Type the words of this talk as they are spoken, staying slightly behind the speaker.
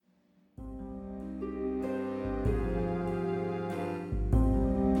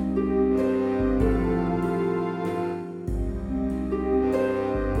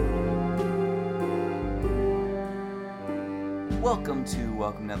Welcome to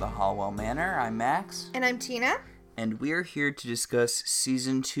the Hallwell Manor. I'm Max. And I'm Tina. And we're here to discuss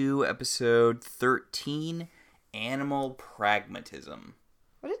Season 2, Episode 13, Animal Pragmatism.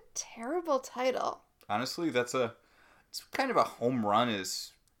 What a terrible title. Honestly, it's kind of a home run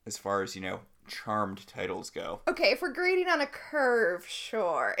as far as, charmed titles go. Okay, if we're grading on a curve,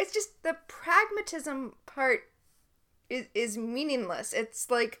 sure. It's just the pragmatism part is meaningless. It's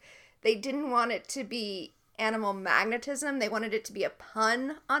like they didn't want it to be animal magnetism. They wanted it to be a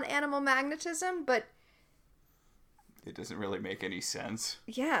pun on animal magnetism, but it doesn't really make any sense.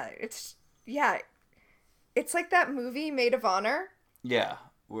 It's like that movie Maid of Honor. Yeah,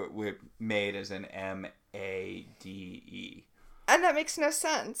 we're made as an M-A-D-E. And that makes no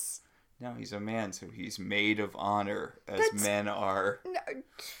sense. No, he's a man, so he's maid of honor, men are. No.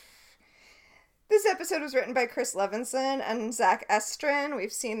 This episode was written by Chris Levinson and Zach Estrin. We've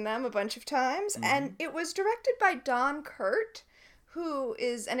seen them a bunch of times. Mm-hmm. And it was directed by Don Kurt, who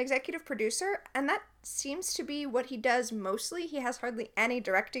is an executive producer. And that seems to be what he does mostly. He has hardly any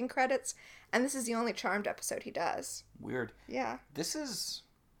directing credits. And this is the only Charmed episode he does. Weird. Yeah. This is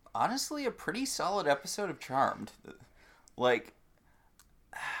honestly a pretty solid episode of Charmed. Like,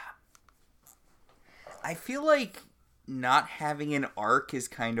 I feel like not having an arc is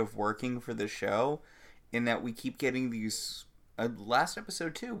kind of working for the show in that we keep getting these, last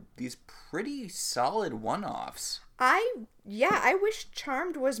episode too, these pretty solid one-offs. I wish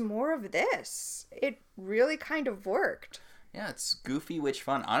Charmed was more of this. It really kind of worked. Yeah, it's goofy, witch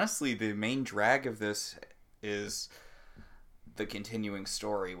fun. Honestly, the main drag of this is the continuing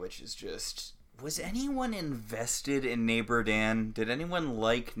story, which is just... Was anyone invested in Neighbor Dan? Did anyone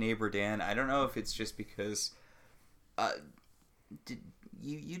like Neighbor Dan? I don't know if it's just because...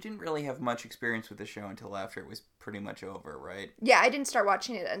 You didn't really have much experience with the show until after it was pretty much over, right? Yeah, I didn't start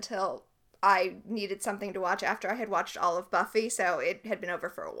watching it until I needed something to watch after I had watched all of Buffy, so it had been over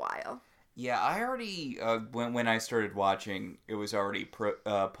for a while. Yeah, I already, when I started watching, it was already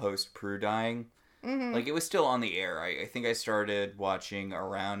post Prue dying. Mm-hmm. Like, it was still on the air. I think I started watching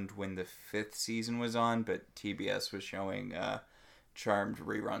around when the 5th season was on, but TBS was showing Charmed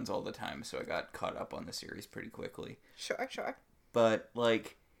reruns all the time, so I got caught up on the series pretty quickly. Sure. But,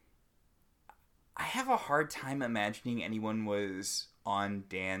 like, I have a hard time imagining anyone was on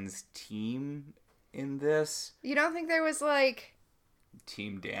Dan's team in this. You don't think there was, like...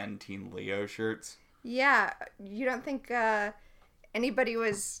 Team Dan, Team Leo shirts? Yeah, you don't think anybody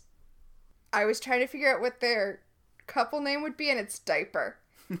was... I was trying to figure out what their couple name would be, and it's Diaper.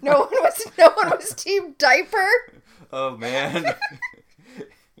 No one was Team Diaper? Oh, man.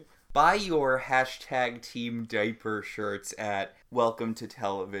 Buy your hashtag Team Diaper shirts at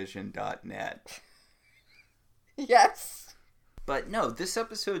welcometotelevision.net. Yes. But no, this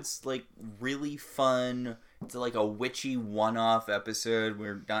episode's, like, really fun. It's like a witchy one-off episode.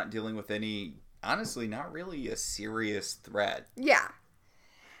 We're not dealing with any, honestly, not really a serious threat. Yeah.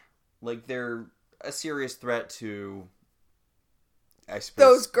 Like, they're a serious threat to, I suppose...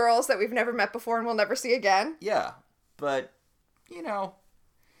 Those girls that we've never met before and will never see again. Yeah, but,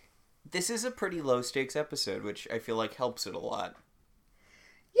 this is a pretty low-stakes episode, which I feel like helps it a lot.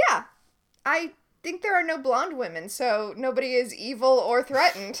 Yeah. I think there are no blonde women, so nobody is evil or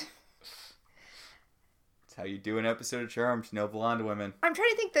threatened. That's how you do an episode of Charmed. No blonde women. I'm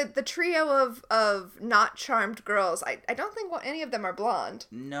trying to think that the trio of not charmed girls, I don't think any of them are blonde.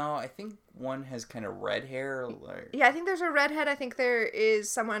 No, I think one has kind of red hair. Yeah, I think there's a redhead. I think there is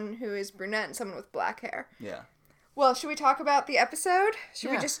someone who is brunette and someone with black hair. Yeah. Well, should we talk about the episode?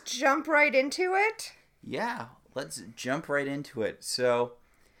 Should we just jump right into it? Yeah, let's jump right into it. So,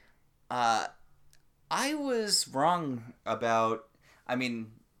 I was wrong about,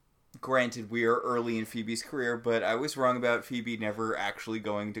 granted, we are early in Phoebe's career, but I was wrong about Phoebe never actually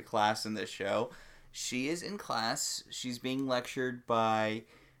going to class in this show. She is in class. She's being lectured by...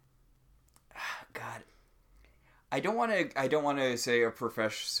 God. I don't want to say a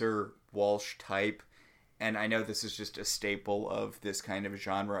Professor Walsh type, and I know this is just a staple of this kind of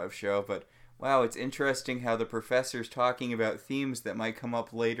genre of show, but wow, it's interesting how the professor's talking about themes that might come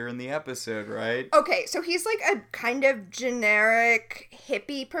up later in the episode, right? Okay, so he's like a kind of generic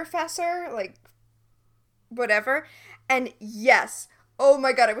hippie professor, like, whatever. And yes, oh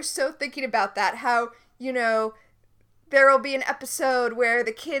my god, I was so thinking about that, how, there'll be an episode where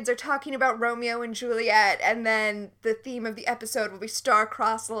the kids are talking about Romeo and Juliet, and then the theme of the episode will be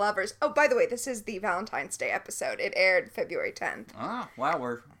star-crossed lovers. Oh, by the way, this is the Valentine's Day episode. It aired February 10th. Ah, wow,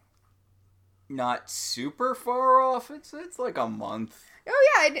 we're not super far off. It's like a month.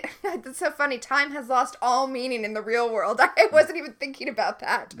 Oh yeah, that's so funny. Time has lost all meaning in the real world. I wasn't even thinking about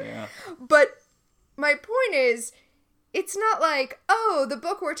that. Yeah. But my point is, it's not like, oh, the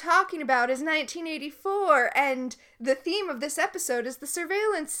book we're talking about is 1984 and the theme of this episode is the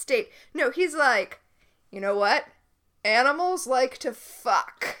surveillance state. No, he's like, you know what? Animals like to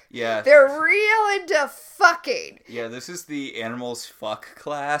fuck. Yeah. They're real into fucking. Yeah, this is the animals fuck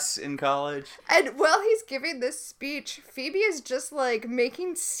class in college. And while he's giving this speech, Phoebe is just like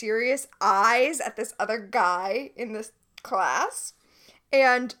making serious eyes at this other guy in this class.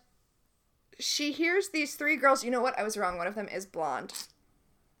 And she hears these three girls. You know what? I was wrong. One of them is blonde.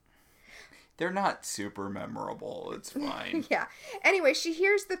 They're not super memorable. It's fine. Yeah. Anyway, she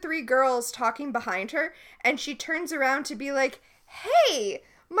hears the three girls talking behind her, and she turns around to be like, hey,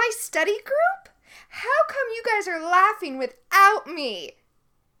 my study group? How come you guys are laughing without me?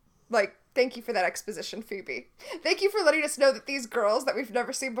 Like, thank you for that exposition, Phoebe. Thank you for letting us know that these girls that we've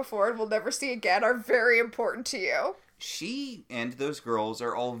never seen before and will never see again are very important to you. She and those girls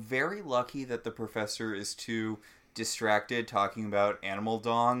are all very lucky that the professor is too distracted talking about Animal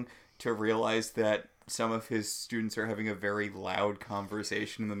Dong to realize that some of his students are having a very loud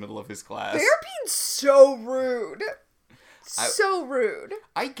conversation in the middle of his class. They're being so rude. So rude.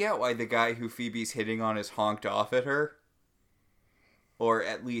 I get why the guy who Phoebe's hitting on is honked off at her. Or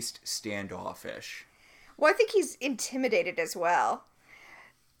at least standoffish. Well, I think he's intimidated as well.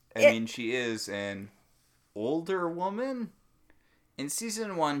 I mean, she is an older woman. In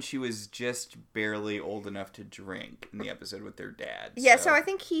season 1, she was just barely old enough to drink in the episode with their dad. Yeah, so I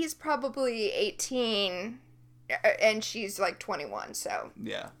think he's probably 18 and she's like 21, so.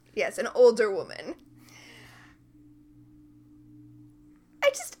 Yeah. Yes, an older woman.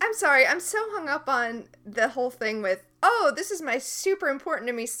 I'm sorry, I'm so hung up on the whole thing with, oh, this is my super important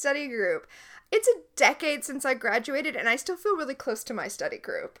to me study group. It's a decade since I graduated and I still feel really close to my study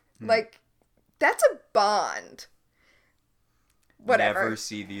group. Like, that's a bond. Whatever. Never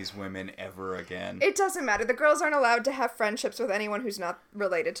see these women ever again. It doesn't matter. The girls aren't allowed to have friendships with anyone who's not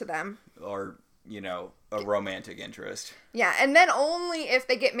related to them. Or, a romantic interest. Yeah, and then only if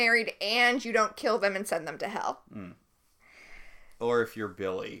they get married and you don't kill them and send them to hell. Mm. Or if you're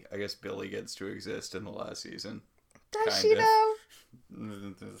Billy. I guess Billy gets to exist in the last season. Does she, though?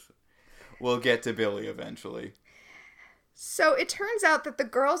 We'll get to Billy eventually. So it turns out that the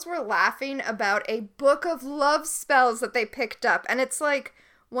girls were laughing about a book of love spells that they picked up. And it's like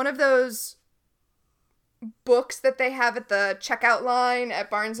one of those books that they have at the checkout line at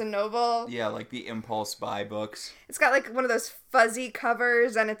Barnes & Noble. Yeah, like the Impulse Buy books. It's got like one of those fuzzy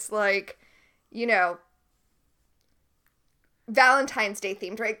covers and it's like, Valentine's Day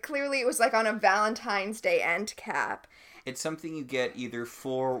themed, right? Clearly it was like on a Valentine's Day end cap. It's something you get either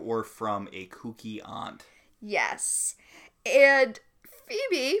for or from a kooky aunt. Yes. And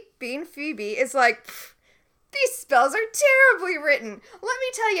Phoebe, being Phoebe, is like, these spells are terribly written. Let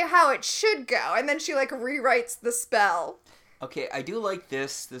me tell you how it should go. And then she, rewrites the spell. Okay, I do like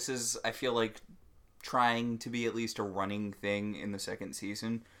this. This is, I feel like, trying to be at least a running thing in the second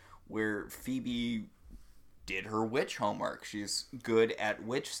season, where Phoebe did her witch homework. She's good at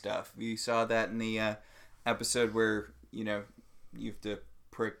witch stuff. We saw that in the episode where, you have to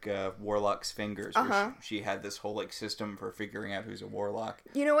prick Warlock's fingers. Where she had this whole system for figuring out who's a warlock.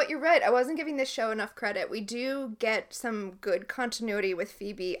 You know what? You're right. I wasn't giving this show enough credit. We do get some good continuity with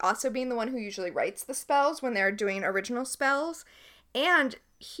Phoebe also being the one who usually writes the spells when they're doing original spells. And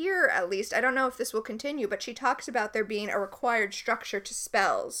here, at least, I don't know if this will continue, but she talks about there being a required structure to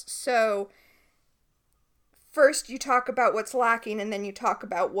spells. So first you talk about what's lacking and then you talk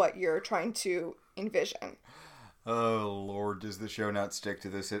about what you're trying to envision. Oh, Lord, does the show not stick to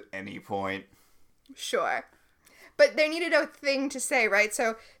this at any point? Sure. But they needed a thing to say, right?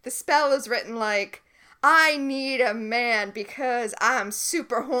 So the spell is written like, I need a man because I'm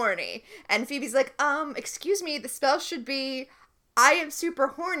super horny. And Phoebe's like, excuse me, the spell should be, I am super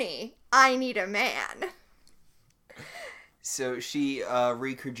horny. I need a man. So she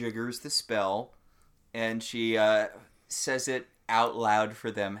rejiggers the spell, and she says it out loud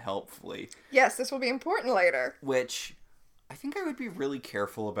for them helpfully. Yes, this will be important later. Which I think I would be really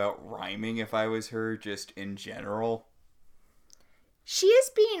careful about rhyming if I was her, just in general. She is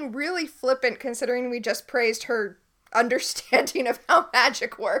being really flippant considering we just praised her understanding of how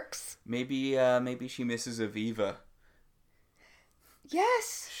magic works. Maybe she misses Aviva.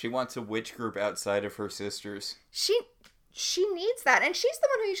 Yes. She wants a witch group outside of her sisters. She needs that, and she's the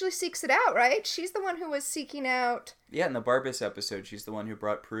one who usually seeks it out, right? She's the one who was seeking out... Yeah, in the Barbas episode, she's the one who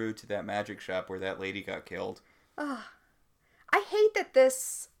brought Prue to that magic shop where that lady got killed. I hate that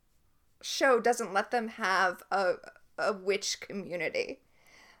this show doesn't let them have a witch community.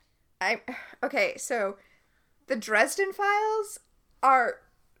 Okay, so the Dresden Files are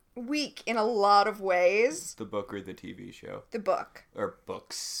weak in a lot of ways. The book or the TV show? The book. Or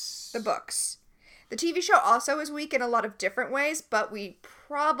books. The books. The TV show also is weak in a lot of different ways, but we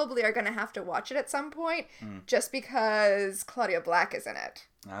probably are going to have to watch it at some point just because Claudia Black is in it.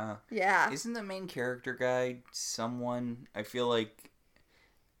 Ah. Yeah. Isn't the main character guy someone... I feel like...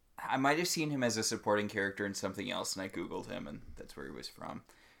 I might have seen him as a supporting character in something else, and I Googled him, and that's where he was from.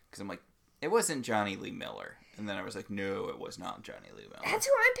 Because I'm like, it wasn't Johnny Lee Miller. And then I was like, no, it was not Johnny Lee Miller. That's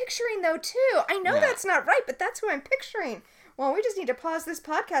who I'm picturing, though, too. I know that's not right, but that's who I'm picturing. Well, we just need to pause this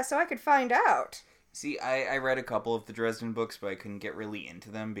podcast so I could find out. See, I read a couple of the Dresden books, but I couldn't get really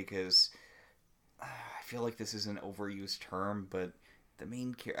into them because I feel like this is an overused term, but the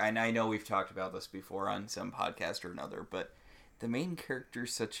main character... And I know we've talked about this before on some podcast or another, but the main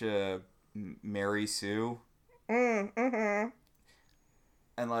character's such a Mary Sue. Mm-hmm.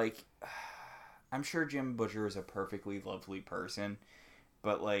 And, like, I'm sure Jim Butcher is a perfectly lovely person,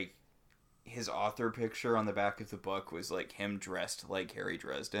 but, like, his author picture on the back of the book was, like, him dressed like Harry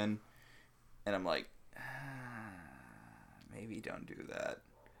Dresden. And I'm like, maybe don't do that.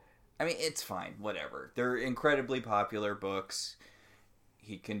 I mean, it's fine, whatever. They're incredibly popular books.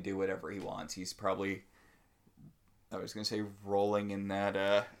 He can do whatever he wants. He's probably, I was going to say, rolling in that,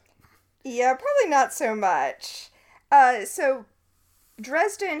 Yeah, probably not so much. So,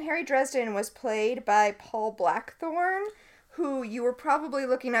 Harry Dresden was played by Paul Blackthorne, who you were probably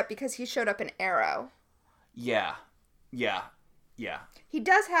looking up because he showed up in Arrow. Yeah. He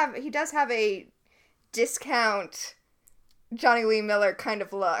does have a discount Johnny Lee Miller kind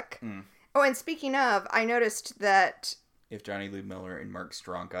of look. Oh, and speaking of, I noticed that... If Johnny Lee Miller and Mark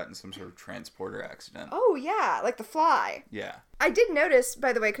Strong got in some sort of transporter accident. Oh, yeah, like The Fly. Yeah. I did notice,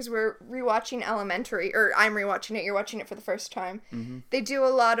 by the way, because we're rewatching Elementary, or I'm rewatching it, you're watching it for the first time. Mm-hmm. They do a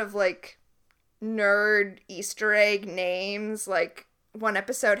lot of, like, nerd Easter egg names. Like, one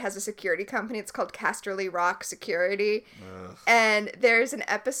episode has a security company. It's called Casterly Rock Security. Ugh. And there's an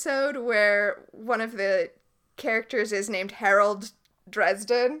episode where one of the characters is named Harold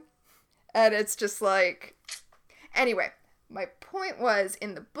Dresden. And it's just like... Anyway, my point was,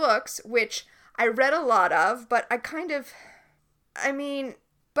 in the books, which I read a lot of, but I kind of...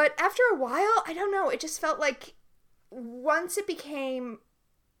 But after a while, I don't know, it just felt like once it became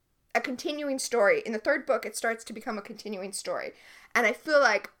a continuing story, in the third book, it starts to become a continuing story. And I feel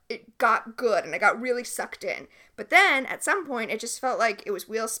like it got good, and I got really sucked in. But then, at some point, it just felt like it was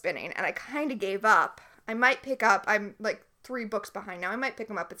wheel spinning, and I kind of gave up. I might pick up, I'm like 3 books behind now, I might pick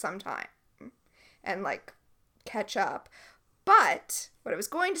them up at some time. And, like, catch up. But, what I was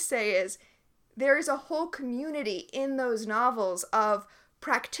going to say is, there is a whole community in those novels of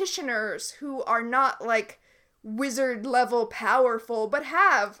practitioners who are not, like, wizard level powerful, but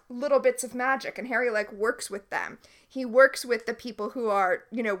have little bits of magic, and Harry, like, works with them. He works with the people who are,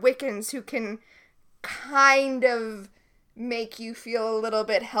 Wiccans, who can kind of make you feel a little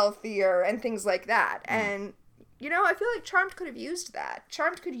bit healthier and things like that. And, I feel like Charmed could have used that.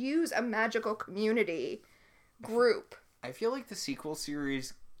 Charmed could use a magical community group. I feel like the sequel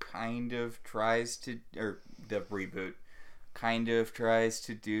series kind of tries to, or the reboot kind of tries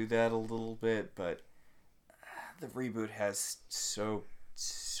to do that a little bit, but the reboot has so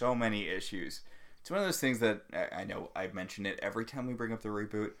many issues. It's one of those things that I know I've mentioned it every time we bring up the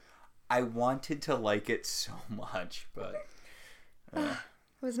reboot. I wanted to like it so much, but it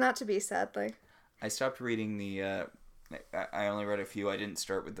was not to be, sadly. I stopped reading the I only read a few. I didn't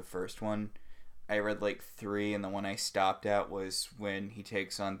start with the first one. I read like 3, and the one I stopped at was when he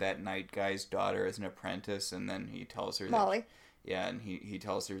takes on that night guy's daughter as an apprentice, and then he tells her Molly. Yeah, and he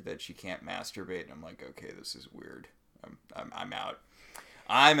tells her that she can't masturbate, and I'm like, okay, this is weird. I'm out.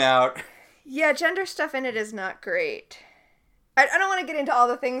 I'm out. Yeah, gender stuff in it is not great. I don't want to get into all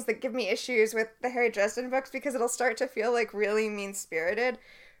the things that give me issues with the Harry Dresden books because it'll start to feel like really mean-spirited.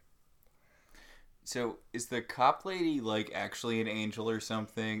 So, is the cop lady, like, actually an angel or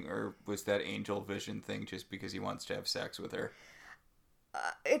something? Or was that angel vision thing just because he wants to have sex with her?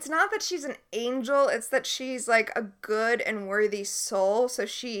 It's not that she's an angel, it's that she's, like, a good and worthy soul, so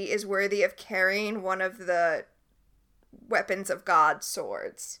she is worthy of carrying one of the weapons of God's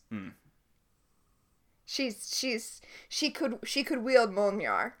swords. She could wield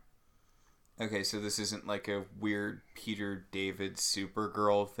Mjolnir. Okay, so this isn't like a weird Peter David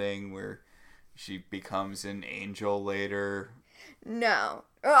Supergirl thing where she becomes an angel later. No.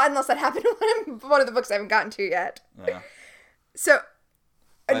 Unless that happened in one of the books I haven't gotten to yet. Yeah. So...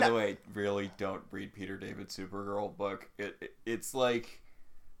 By the way, really don't read Peter David Supergirl book. It's like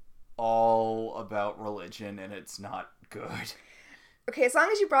all about religion and it's not good. Okay, as long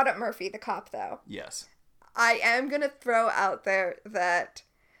as you brought up Murphy, the cop, though. Yes. I am going to throw out there that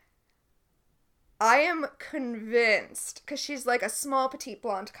I am convinced, because she's like a small, petite,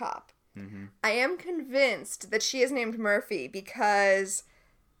 blonde cop. Mm-hmm. I am convinced that she is named Murphy because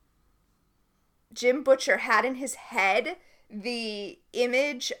Jim Butcher had in his head the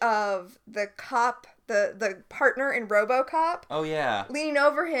image of the cop, the partner in RoboCop, Oh, yeah. leaning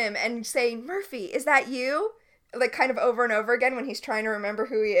over him and saying, Murphy, is that you? Like, kind of over and over again when he's trying to remember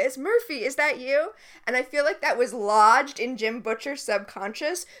who he is. Murphy, is that you? And I feel like that was lodged in Jim Butcher's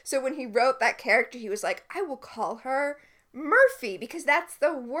subconscious. So when he wrote that character, he was like, I will call her Murphy, because that's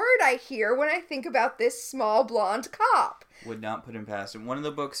the word I hear when I think about this small blonde cop. Would not put him past him. One of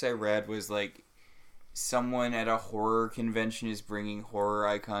the books I read was like, someone at a horror convention is bringing horror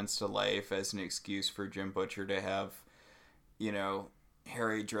icons to life as an excuse for Jim Butcher to have, you know,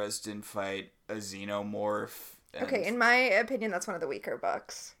 Harry Dresden fight a xenomorph. Okay, in my opinion, that's one of the weaker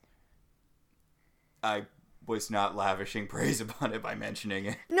books. I was not lavishing praise upon it by mentioning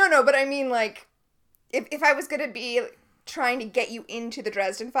it. No, but I mean, like, if I was going to be trying to get you into the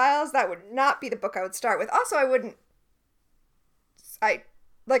Dresden Files, that would not be the book I would start with. Also,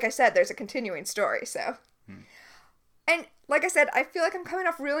 like I said, there's a continuing story, so. And, like I said, I feel like I'm coming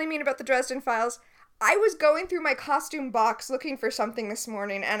off really mean about the Dresden Files. I was going through my costume box looking for something this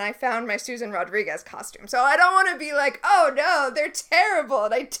morning, and I found my Susan Rodriguez costume. So I don't want to be like, oh no, they're terrible,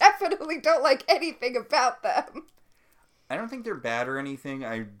 and I definitely don't like anything about them. I don't think they're bad or anything.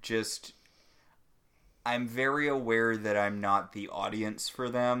 I'm very aware that I'm not the audience for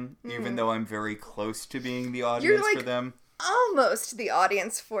them, even though I'm very close to being the audience for them. Almost the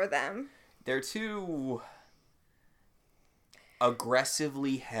audience for them. They're too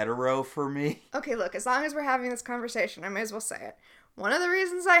aggressively hetero for me. Okay, look, as long as we're having this conversation, I may as well say it. One of the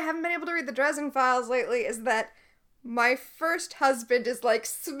reasons I haven't been able to read the Dresden Files lately is that my first husband is like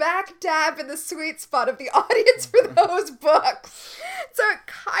smack dab in the sweet spot of the audience for those books. So it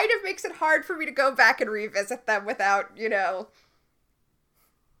kind of makes it hard for me to go back and revisit them without,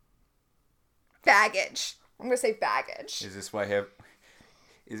 baggage. I'm going to say baggage. Is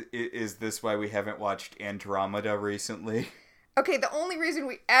this why we haven't watched Andromeda recently? Okay, the only reason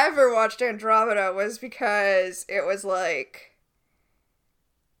we ever watched Andromeda was because it was like,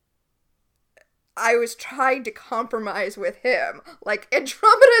 I was trying to compromise with him. Like,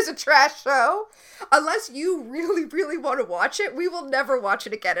 Andromeda is a trash show. Unless you really, really want to watch it, we will never watch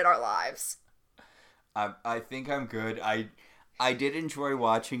it again in our lives. I think I'm good. I did enjoy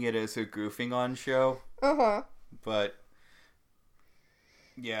watching it as a goofing on show. Uh-huh. But,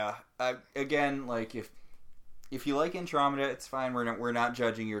 yeah. Again, like, if you like Andromeda, it's fine. We're not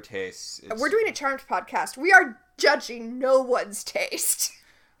judging your tastes. We're doing a Charmed podcast. We are judging no one's taste.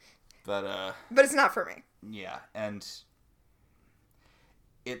 But it's not for me. Yeah, and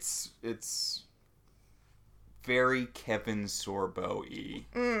it's very Kevin Sorbo-y.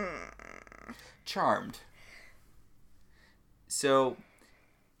 Charmed. So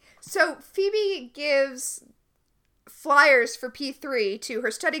Phoebe gives flyers for P3 to her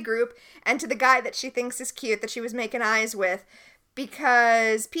study group and to the guy that she thinks is cute that she was making eyes with,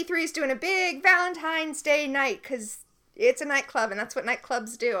 because P3 is doing a big Valentine's Day night because it's a nightclub and that's what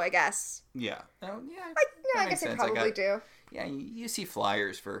nightclubs do, I guess. Yeah. Oh, yeah. I guess they probably do. Yeah, you see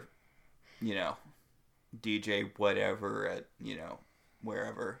flyers for, DJ whatever at,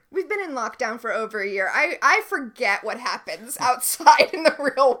 wherever. We've been in lockdown for over a year. I forget what happens outside in the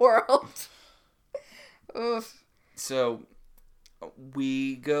real world. Oof. So,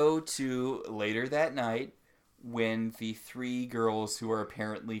 we go to later that night when the three girls who are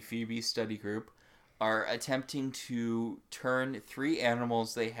apparently Phoebe's study group are attempting to turn three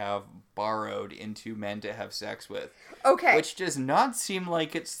animals they have borrowed into men to have sex with. Okay. Which does not seem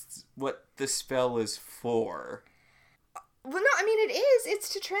like it's what the spell is for. Well, no, I mean, it is.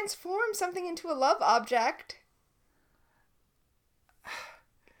 It's to transform something into a love object.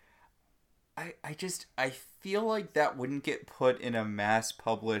 I feel like that wouldn't get put in a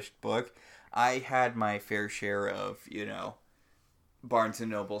mass-published book. I had my fair share of, Barnes &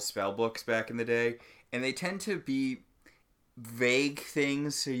 Noble spell books back in the day, and they tend to be vague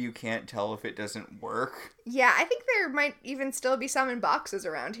things so you can't tell if it doesn't work. Yeah, I think there might even still be some in boxes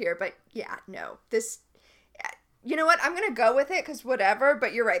around here, but yeah, no. You know what? I'm going to go with it because whatever,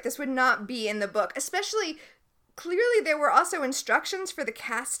 but you're right. This would not be in the book. Especially, clearly there were also instructions for the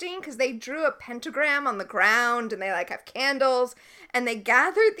casting because they drew a pentagram on the ground and they have candles and they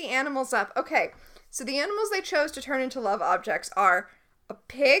gathered the animals up. Okay, so the animals they chose to turn into love objects are a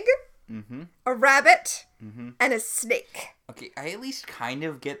pig, a rabbit, and a snake. Okay, I at least kind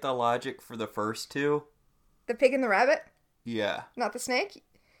of get the logic for the first two. The pig and the rabbit? Yeah. Not the snake?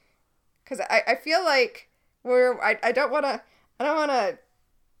 Because I feel like I don't want to...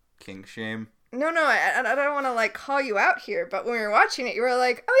 King shame. No, I don't want to, like, call you out here, but when we were watching it, you were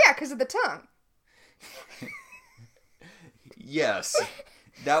like, oh yeah, because of the tongue. Yes.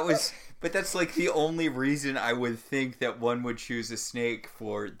 But that's, like, the only reason I would think that one would choose a snake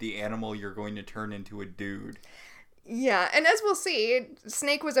for the animal you're going to turn into a dude. Yeah, and as we'll see,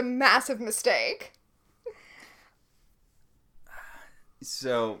 snake was a massive mistake.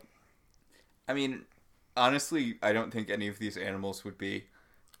 So, I mean, honestly, I don't think any of these animals would be...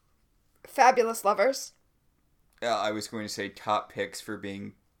 Fabulous lovers. I was going to say top picks for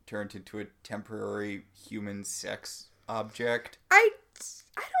being turned into a temporary human sex object. I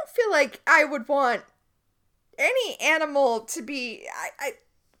don't feel like I would want any animal to be...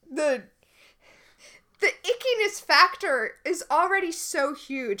 The ickiness factor is already so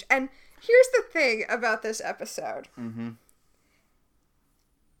huge. And here's the thing about this episode. Mm-hmm.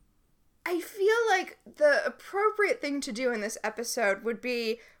 I feel like the appropriate thing to do in this episode would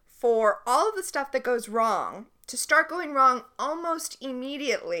be for all of the stuff that goes wrong to start going wrong almost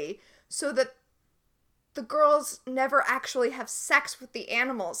immediately so that the girls never actually have sex with the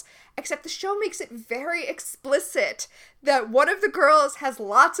animals. Except the show makes it very explicit that one of the girls has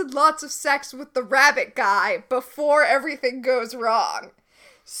lots and lots of sex with the rabbit guy before everything goes wrong.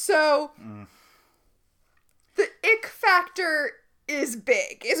 So, the ick factor is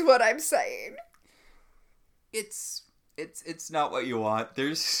big, is what I'm saying. It's not what you want.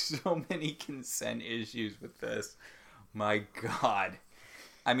 There's so many consent issues with this. My God.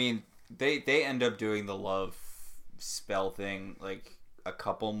 I mean, they end up doing the love spell thing like a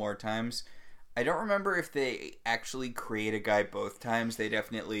couple more times. I don't remember if they actually create a guy both times. They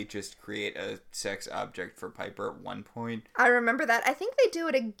definitely just create a sex object for Piper at one point. I remember that. I think they do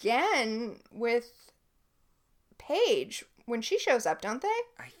it again with Paige when she shows up, don't they?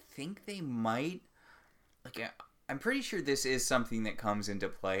 I think they might. Like, I'm pretty sure this is something that comes into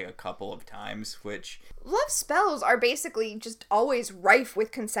play a couple of times, which... Love spells are basically just always rife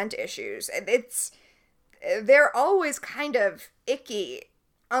with consent issues. They're always kind of icky,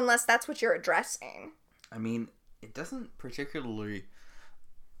 unless that's what you're addressing. I mean, it doesn't particularly...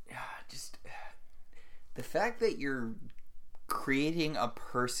 Just... The fact that you're creating a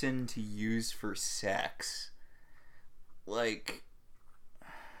person to use for sex... Like...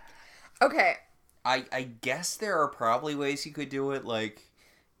 Okay. I guess there are probably ways you could do it, like,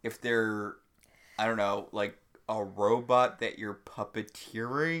 if they're, I don't know, like, a robot that you're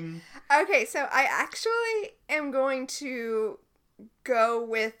puppeteering. Okay, so I actually am going to go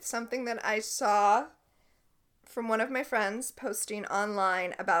with something that I saw from one of my friends posting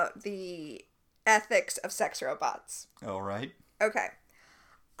online about the ethics of sex robots. All right. Okay.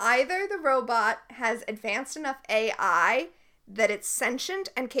 Either the robot has advanced enough AI that it's sentient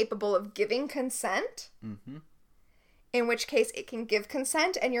and capable of giving consent, in which case it can give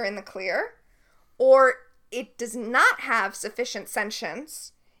consent and you're in the clear, or it does not have sufficient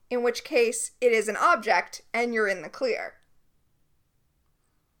sentience, in which case it is an object and you're in the clear.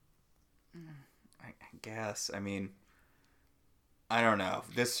 I guess. I mean, I don't know.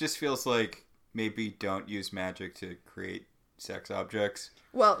 This just feels like maybe don't use magic to create sex objects.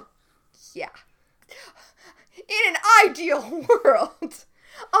 Well, yeah. In an ideal world.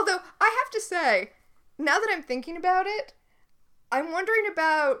 Although, I have to say, now that I'm thinking about it, I'm wondering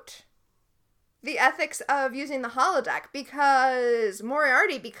about the ethics of using the holodeck, because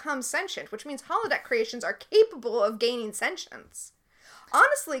Moriarty becomes sentient, which means holodeck creations are capable of gaining sentience.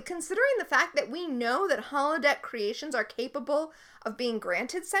 Honestly, considering the fact that we know that holodeck creations are capable of being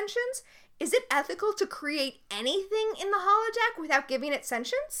granted sentience, is it ethical to create anything in the holodeck without giving it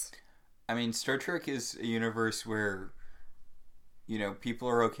sentience? I mean, Star Trek is a universe where, you know, people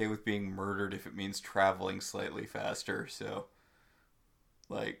are okay with being murdered if it means traveling slightly faster, so,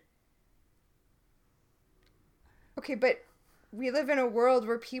 like... Okay, but we live in a world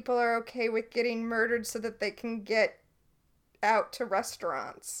where people are okay with getting murdered so that they can get out to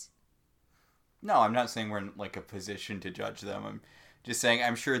restaurants. No, I'm not saying we're in, like, a position to judge them. I'm just saying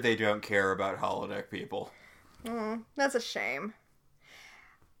I'm sure they don't care about holodeck people. That's a shame.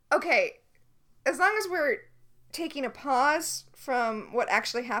 Okay, as long as we're taking a pause from what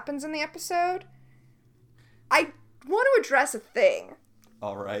actually happens in the episode, I want to address a thing.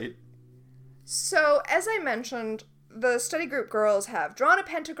 All right. So, as I mentioned, the study group girls have drawn a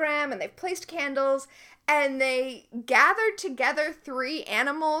pentagram and they've placed candles, and they gathered together 3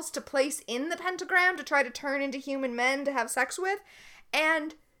 animals to place in the pentagram to try to turn into human men to have sex with,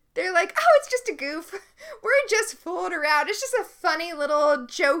 and they're like, oh, it's just a goof. We're just fooling around. It's just a funny little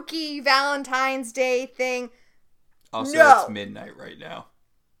jokey Valentine's Day thing. Also, No. It's midnight right now.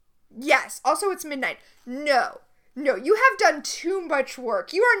 Yes. Also, it's midnight. No. No, you have done too much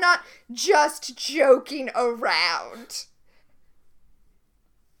work. You are not just joking around.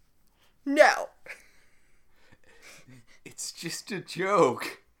 No. It's just a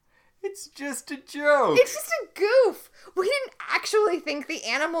joke. It's just a joke. It's just a goof. We didn't actually think the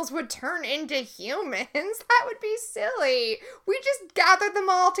animals would turn into humans. That would be silly. We just gathered them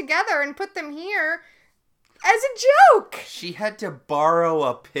all together and put them here as a joke. She had to borrow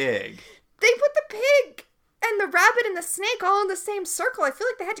a pig. They put the pig and the rabbit and the snake all in the same circle. I feel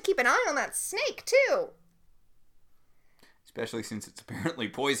like they had to keep an eye on that snake, too. Especially since it's apparently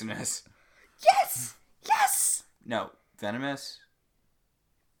poisonous. Yes! Yes! No, venomous?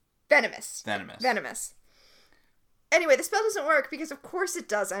 Venomous. Venomous. Venomous. Anyway, the spell doesn't work because of course it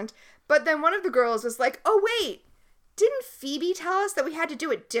doesn't. But then one of the girls was like, oh wait, didn't Phoebe tell us that we had to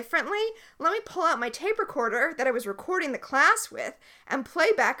do it differently? Let me pull out my tape recorder that I was recording the class with and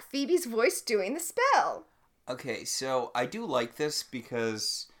play back Phoebe's voice doing the spell. Okay, so I do like this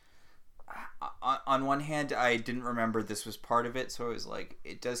because on one hand, I didn't remember this was part of it, so it was like,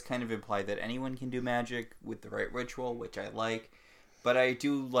 it does kind of imply that anyone can do magic with the right ritual, which I like. But I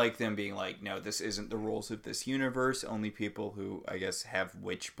do like them being like, no, this isn't the rules of this universe. Only people who, I guess, have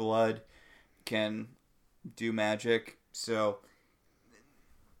witch blood can do magic. So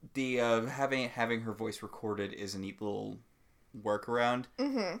the having her voice recorded is a neat little workaround.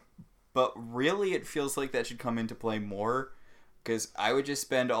 Mm-hmm. But really, it feels like that should come into play more, because I would just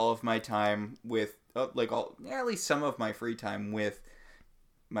spend all of my time with, at least some of my free time with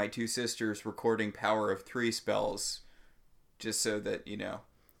my two sisters recording Power of 3 spells. Just so that, you know.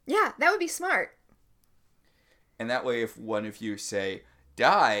 Yeah, that would be smart. And that way, if one of you, say,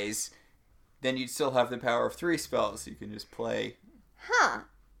 dies, then you'd still have the Power of 3 spells. You can just play. Huh.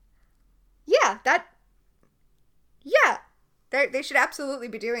 Yeah, Yeah. They should absolutely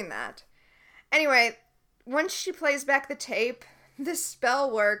be doing that. Anyway, once she plays back the tape, the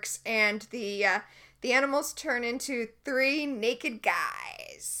spell works, and the animals turn into 3 naked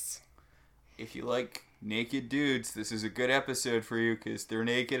guys. If you like naked dudes, this is a good episode for you, because they're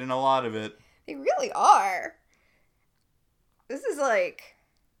naked in a lot of it. They really are. This is a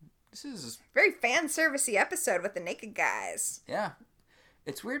very fan-servicey episode with the naked guys. Yeah.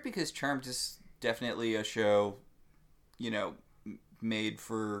 It's weird because Charmed is definitely a show, made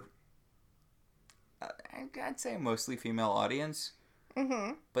for, I'd say, a mostly female audience.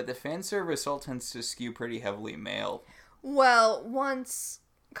 Mm-hmm. But the fan service all tends to skew pretty heavily male. Well, once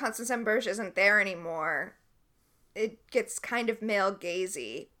Constance Amberge isn't there anymore, it gets kind of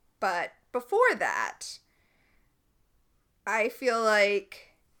male-gazy. But before that, I feel like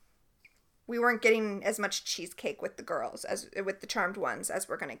we weren't getting as much cheesecake with the girls, as with the Charmed ones, as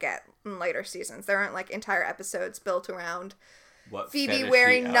we're going to get in later seasons. There aren't, entire episodes built around Phoebe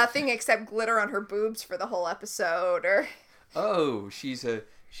wearing nothing except glitter on her boobs for the whole episode, or... Oh, she's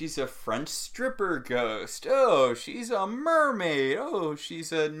a French stripper ghost. Oh, she's a mermaid. Oh,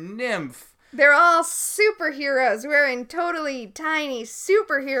 she's a nymph. They're all superheroes wearing totally tiny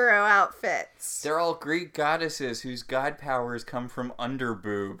superhero outfits. They're all Greek goddesses whose god powers come from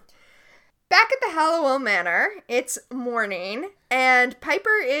underboob. Back at the Hallowell Manor, it's morning, and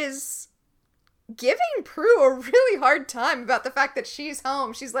Piper is giving Prue a really hard time about the fact that she's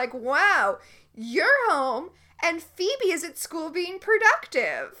home. She's like, wow, you're home, and Phoebe is at school being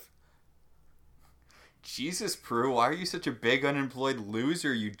productive. Jesus, Prue, why are you such a big unemployed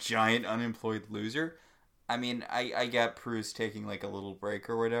loser, you giant unemployed loser? I mean, I get Prue's taking a little break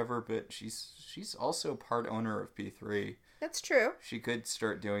or whatever, but she's also part owner of P3. That's true. She could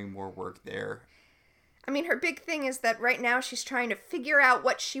start doing more work there. I mean, her big thing is that right now she's trying to figure out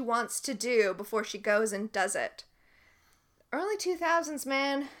what she wants to do before she goes and does it. Early 2000s,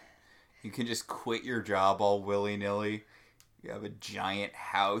 man. You can just quit your job all willy-nilly. You have a giant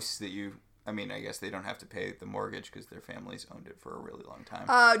house that you... I mean, I guess they don't have to pay the mortgage because their families owned it for a really long time.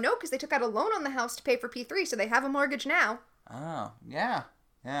 No, because they took out a loan on the house to pay for P3, so they have a mortgage now. Oh, yeah.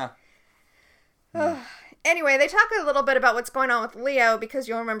 Yeah. Anyway, they talk a little bit about what's going on with Leo, because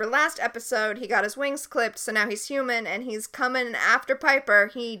you'll remember last episode, he got his wings clipped, so now he's human, and he's coming after Piper.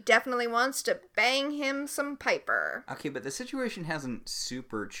 He definitely wants to bang him some Piper. Okay, but the situation hasn't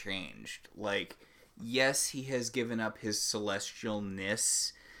super changed. Yes, he has given up his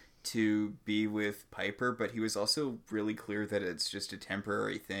celestialness to be with Piper, but he was also really clear that it's just a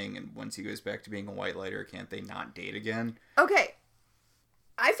temporary thing, and once he goes back to being a white lighter, can't they not date again? Okay.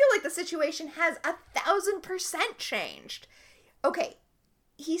 I feel like the situation has 1,000% changed. Okay,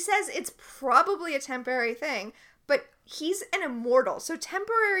 he says it's probably a temporary thing, but he's an immortal, so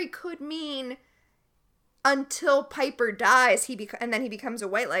temporary could mean until Piper dies, and then he becomes a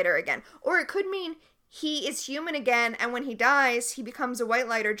white lighter again. Or it could mean he is human again, and when he dies, he becomes a white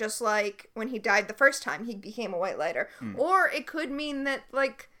lighter, just like when he died the first time, he became a white lighter. Or it could mean that,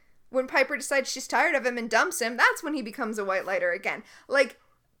 like, when Piper decides she's tired of him and dumps him, that's when he becomes a white lighter again. Like,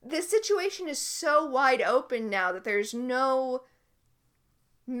 this situation is so wide open now that there's no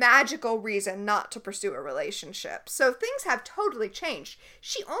magical reason not to pursue a relationship. So things have totally changed.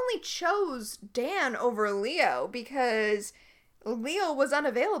 She only chose Dan over Leo because Leo was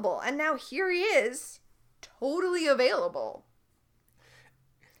unavailable, and now here he is, totally available.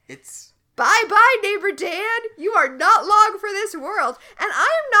 It's... Bye-bye, neighbor Dan! You are not long for this world. And I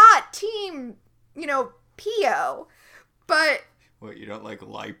am not team, Pio, but... What, you don't like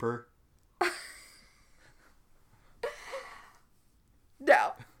Liper?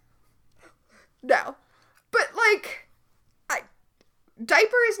 No. But, like,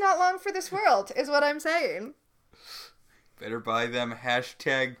 Diaper is not long for this world, is what I'm saying. Better buy them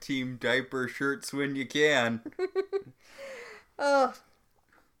hashtag Team Diaper shirts when you can. Oh.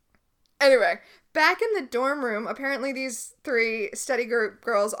 Anyway, back in the dorm room, apparently these 3 study group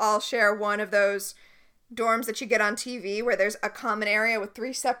girls all share one of those dorms that you get on TV where there's a common area with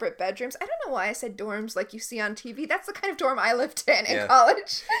 3 separate bedrooms. I don't know why I said dorms like you see on TV. That's the kind of dorm I lived in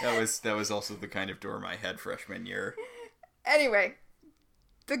college. That was also the kind of dorm I had freshman year. Anyway,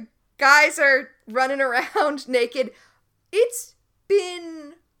 the guys are running around naked. It's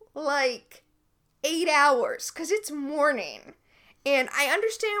been like 8 hours because it's morning. And I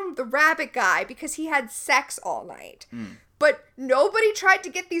understand the rabbit guy because he had sex all night. But nobody tried to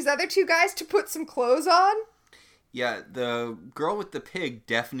get these other 2 guys to put some clothes on? Yeah, the girl with the pig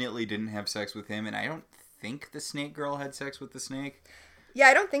definitely didn't have sex with him, and I don't think the snake girl had sex with the snake. Yeah,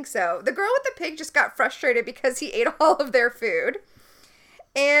 I don't think so. The girl with the pig just got frustrated because he ate all of their food.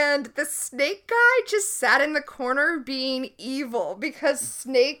 And the snake guy just sat in the corner being evil because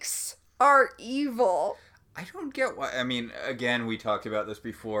snakes are evil. I don't get why. I mean, again, we talked about this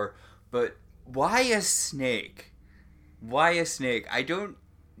before, but why a snake? Why a snake?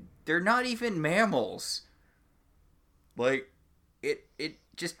 They're not even mammals. Like, it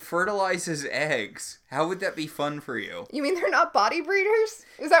just fertilizes eggs. How would that be fun for you? You mean they're not body breeders?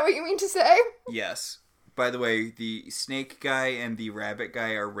 Is that what you mean to say? Yes. By the way, the snake guy and the rabbit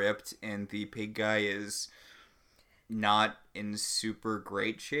guy are ripped, and the pig guy is not in super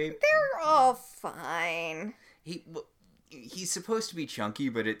great shape. They're all fine. He's supposed to be chunky,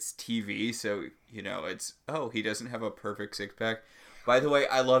 but it's TV, so, it's... Oh, he doesn't have a perfect six-pack. By the way,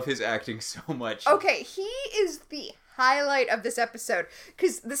 I love his acting so much. Okay, he is the highlight of this episode,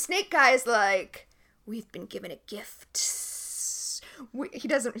 because the snake guy is like, we've been given a gift.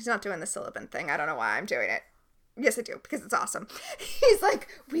 He's not doing the Silicon thing. I don't know why I'm doing it. Yes, I do, because it's awesome. He's like,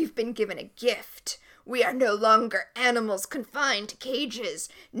 we've been given a gift. We are no longer animals confined to cages.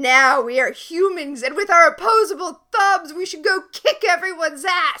 Now we are humans, and with our opposable thumbs, we should go kick everyone's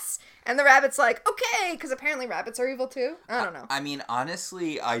ass. And the rabbit's like, okay, because apparently rabbits are evil too. I don't know. I mean,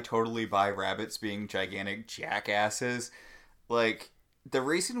 honestly, I totally buy rabbits being gigantic jackasses. Like, the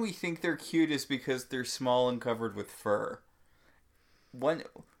reason we think they're cute is because they're small and covered with fur.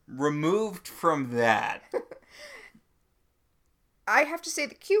 Removed from that... I have to say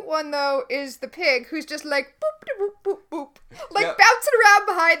the cute one, though, is the pig, who's just like, boop, boop, boop, boop. Like, bouncing around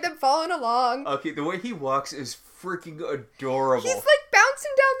behind them, following along. Okay, the way he walks is freaking adorable. He's, like,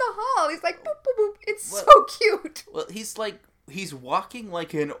 bouncing down the hall. He's like, boop, boop, boop. It's so cute. Well, he's walking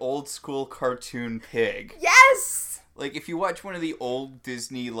like an old-school cartoon pig. Yes! Like, if you watch one of the old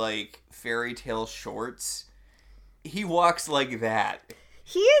Disney, like, fairy tale shorts, he walks like that.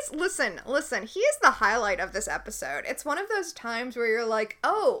 He is, listen, he is the highlight of this episode. It's one of those times where you're like,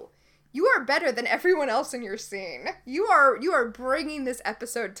 oh, you are better than everyone else in your scene. You are bringing this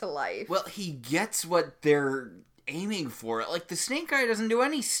episode to life. Well, he gets what they're aiming for. Like, the snake guy doesn't do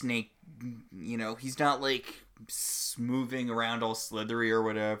any snake, he's not, like, moving around all slithery or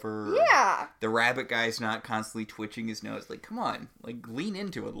whatever. Yeah. The rabbit guy's not constantly twitching his nose. Like, come on, like, lean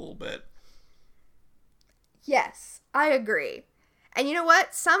into it a little bit. Yes, I agree. And you know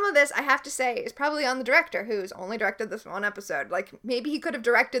what? Some of this, I have to say, is probably on the director, who's only directed this one episode. Like, maybe he could have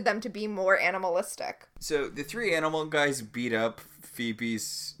directed them to be more animalistic. So, the 3 animal guys beat up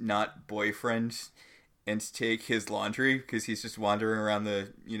Phoebe's not boyfriend and take his laundry, because he's just wandering around the,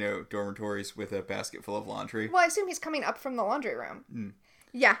 dormitories with a basket full of laundry. Well, I assume he's coming up from the laundry room.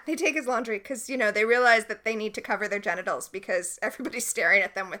 Yeah, they take his laundry, because, they realize that they need to cover their genitals, because everybody's staring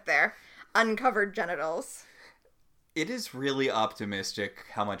at them with their uncovered genitals. It is really optimistic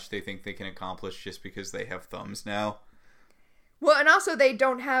how much they think they can accomplish just because they have thumbs now. Well, and also they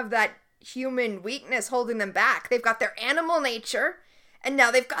don't have that human weakness holding them back. They've got their animal nature, and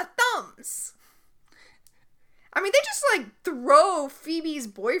now they've got thumbs. I mean, they just, like, throw Phoebe's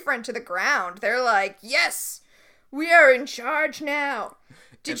boyfriend to the ground. They're like, yes, we are in charge now.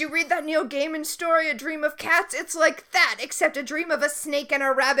 Did you read that Neil Gaiman story, A Dream of Cats? It's like that, except a dream of a snake and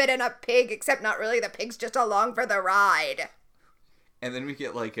a rabbit and a pig, except not really, the pig's just along for the ride. And then we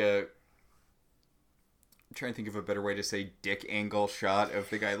get, like, I'm trying to think of a better way to say dick angle shot of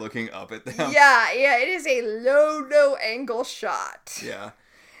the guy looking up at them. Yeah, it is a low angle shot. Yeah.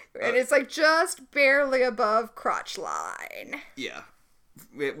 And it's, like, just barely above crotch line. Yeah.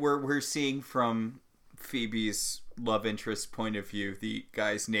 We're seeing from Phoebe's love interest point of view, the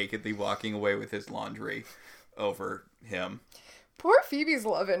guy's nakedly walking away with his laundry over him. Poor Phoebe's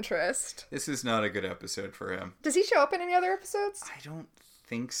love interest. This is not a good episode for him. Does he show up in any other episodes? I don't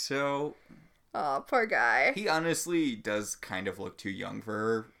think so. Oh, poor guy. He honestly does kind of look too young for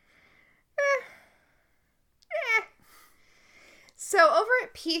her. So over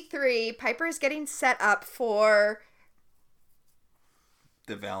at P3, Piper is getting set up for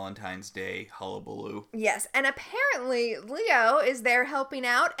the Valentine's Day hullabaloo. Yes, and apparently Leo is there helping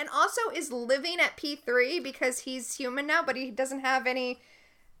out and also is living at P3 because he's human now, but he doesn't have any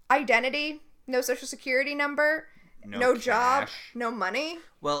identity, no social security number, no job, no money.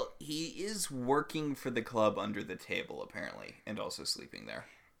 Well, he is working for the club under the table, apparently, and also sleeping there.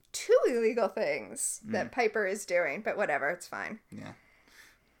 2 illegal things that Piper is doing, but whatever, it's fine. Yeah.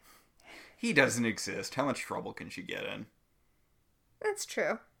 He doesn't exist. How much trouble can she get in? That's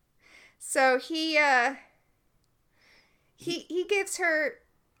true. So he gives her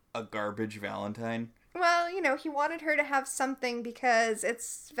a garbage Valentine. Well, he wanted her to have something because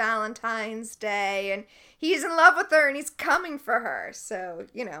it's Valentine's Day and he's in love with her and he's coming for her. So,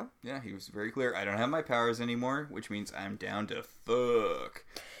 Yeah, he was very clear. I don't have my powers anymore, which means I'm down to fuck.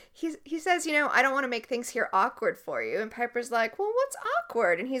 He says, I don't want to make things here awkward for you. And Piper's like, well, what's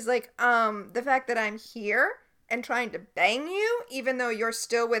awkward? And he's like, the fact that I'm here and trying to bang you, even though you're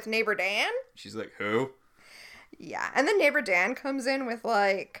still with neighbor Dan. She's like, who? Yeah, and then neighbor Dan comes in with,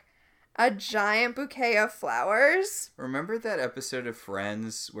 like, a giant bouquet of flowers. Remember that episode of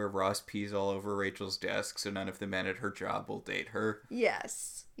Friends where Ross pees all over Rachel's desk so none of the men at her job will date her?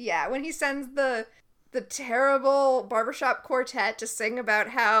 Yes. Yeah, when he sends the terrible barbershop quartet to sing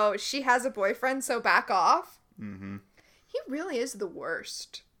about how she has a boyfriend, so back off. Mm-hmm. He really is the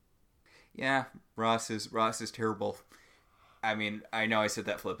worst. Yeah, Ross is terrible. I mean, I know I said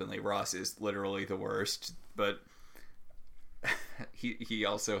that flippantly. Ross is literally the worst, but he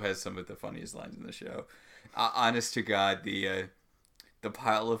also has some of the funniest lines in the show. Honest to God, the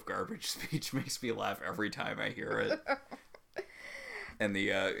pile of garbage speech makes me laugh every time I hear it. And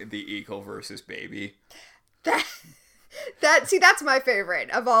the eagle versus baby. That's my favorite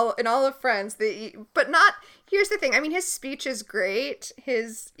in all of Friends. But not. Here's the thing. I mean, his speech is great,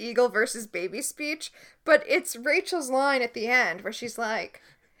 his eagle versus baby speech. But it's Rachel's line at the end where she's like,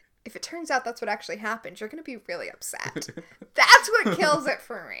 "If it turns out that's what actually happened, you're gonna be really upset." That's what kills it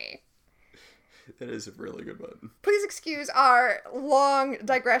for me. That is a really good one. Please excuse our long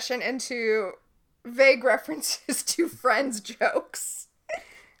digression into vague references to Friends jokes.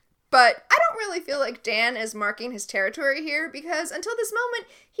 But I don't really feel like Dan is marking his territory here because until this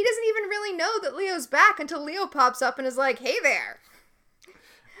moment, he doesn't even really know that Leo's back until Leo pops up and is like, "Hey there.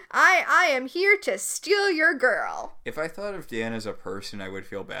 I am here to steal your girl." If I thought of Dan as a person, I would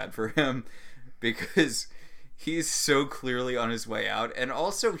feel bad for him because he's so clearly on his way out. And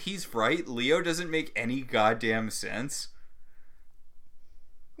also, he's right. Leo doesn't make any goddamn sense.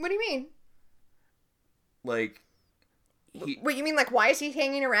 What do you mean? Like... What, you mean, like, why is he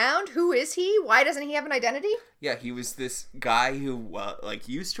hanging around? Who is he? Why doesn't he have an identity? Yeah, he was this guy who,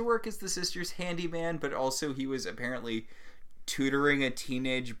 used to work as the sister's handyman, but also he was apparently tutoring a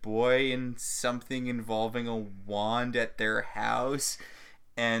teenage boy in something involving a wand at their house.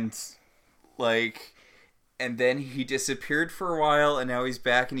 And then he disappeared for a while, and now he's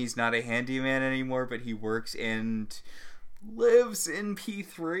back, and he's not a handyman anymore, but he works and lives in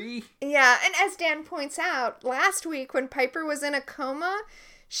P3. Yeah, and as Dan points out, last week when Piper was in a coma,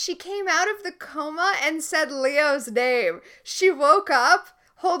 she came out of the coma and said Leo's name. She woke up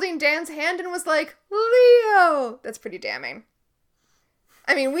holding Dan's hand and was like, "Leo!" That's pretty damning.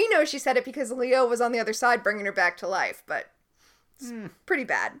 I mean, we know she said it because Leo was on the other side bringing her back to life, but it's pretty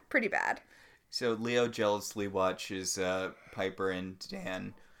bad. Pretty bad. So Leo jealously watches Piper and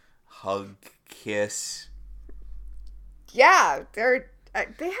Dan hug, kiss. Yeah, they have,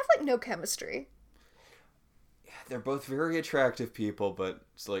 like, no chemistry. Yeah, they're both very attractive people, but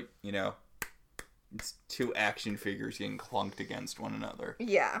it's like, it's two action figures getting clunked against one another.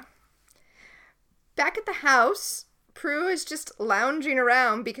 Yeah. Back at the house, Prue is just lounging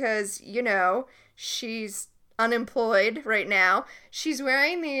around because, she's unemployed right now. She's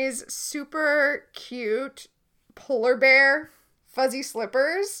wearing these super cute polar bear fuzzy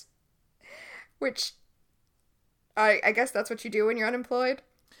slippers, which I guess that's what you do when you're unemployed.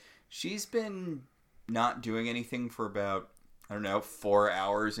 She's been not doing anything for about, I don't know, 4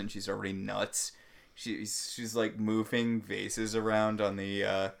 hours, and she's already nuts. She's like moving vases around on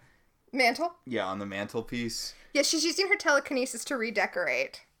the Mantle? Yeah, on the mantelpiece. Yeah, she's using her telekinesis to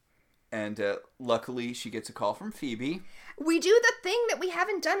redecorate. And luckily, she gets a call from Phoebe. We do the thing that we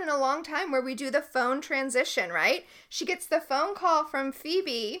haven't done in a long time where we do the phone transition, right? She gets the phone call from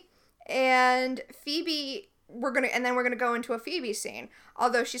Phoebe, and then we're gonna go into a Phoebe scene.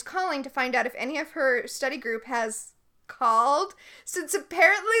 Although she's calling to find out if any of her study group has called, since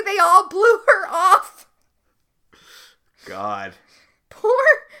apparently they all blew her off. God. Poor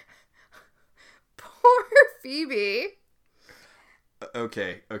Phoebe.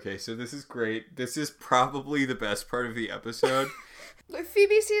 Okay, so this is great. This is probably the best part of the episode.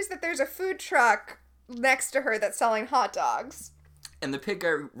 Phoebe sees that there's a food truck next to her that's selling hot dogs. And the pig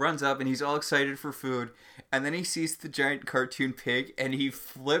guy runs up and he's all excited for food. And then he sees the giant cartoon pig and he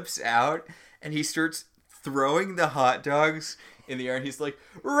flips out and he starts throwing the hot dogs in the air. And he's like,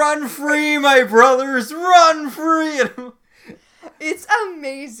 "Run free, my brothers! Run free!" It's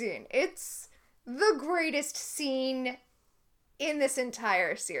amazing. It's the greatest scene in this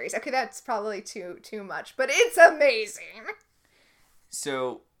entire series. Okay, that's probably too much, but it's amazing.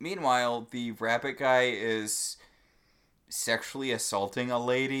 So, meanwhile, the rabbit guy is sexually assaulting a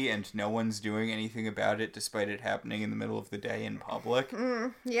lady and no one's doing anything about it despite it happening in the middle of the day in public.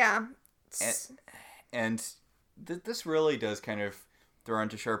 Yeah. And this really does kind of throw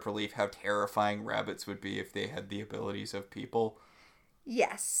into sharp relief how terrifying rabbits would be if they had the abilities of people.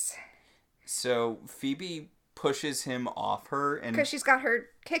 Yes. So Phoebe pushes him off her, and because she's got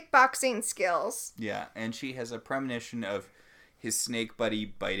her kickboxing skills. Yeah, and she has a premonition of his snake buddy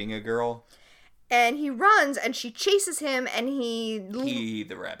biting a girl. And he runs, and she chases him, and He,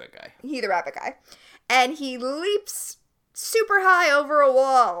 the rabbit guy. And he leaps super high over a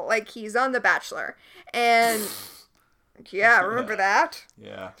wall, like he's on The Bachelor. And, yeah, remember that?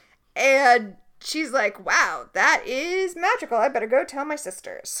 Yeah. And she's like, wow, that is magical. I better go tell my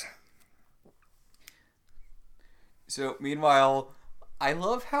sisters. So, meanwhile, I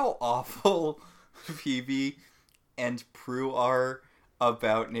love how awful Phoebe and Prue are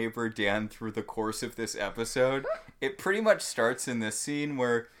about neighbor Dan through the course of this episode. It pretty much starts in this scene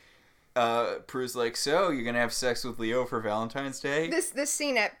where Prue's like, "So, you're gonna have sex with Leo for Valentine's Day?" This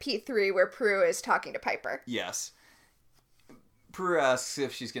scene at P3 where Prue is talking to Piper. Yes. Prue asks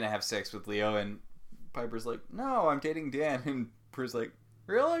if she's gonna have sex with Leo, and Piper's like, "No, I'm dating Dan." And Prue's like,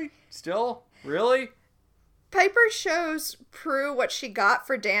 "Really? Still? Really?" Piper shows Prue what she got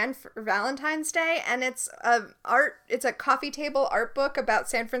for Dan for Valentine's Day, and it's a coffee table art book about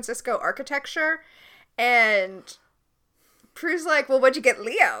San Francisco architecture. And Prue's like, "Well, what'd you get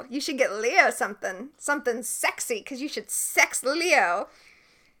Leo? You should get Leo something sexy, because you should sex Leo."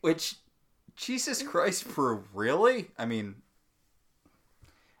 Which, Jesus Christ, Prue, really? I mean,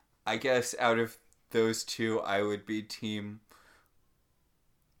 I guess out of those two, I would be team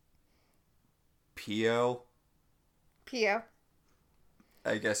Pio.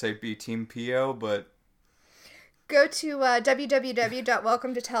 I guess I'd be team Pio, but go to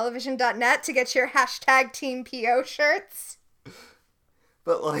www.welcometotelevision.net to get your hashtag Team PO shirts.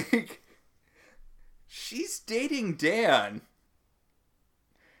 But, like, she's dating Dan.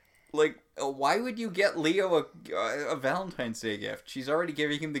 Like, why would you get Leo a Valentine's Day gift? She's already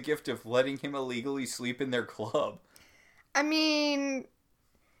giving him the gift of letting him illegally sleep in their club. I mean,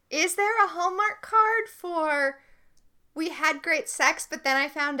 is there a Hallmark card for... we had great sex, but then I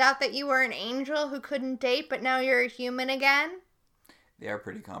found out that you were an angel who couldn't date, but now you're a human again? They are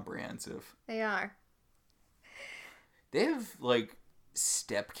pretty comprehensive. They are. They have, like,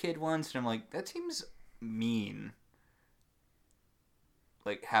 stepkid ones, and I'm like, that seems mean.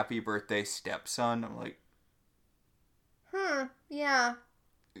 Like, happy birthday, stepson. I'm like, yeah.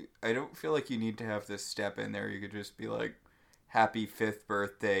 I don't feel like you need to have this step in there. You could just be like, happy 5th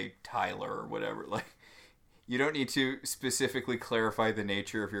birthday, Tyler, or whatever. Like, you don't need to specifically clarify the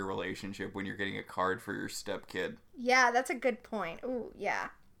nature of your relationship when you're getting a card for your stepkid. Yeah, that's a good point. Ooh,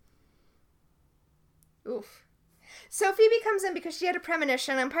 yeah. Oof. So Phoebe comes in because she had a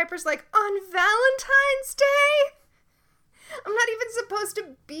premonition, and Piper's like, on Valentine's Day? I'm not even supposed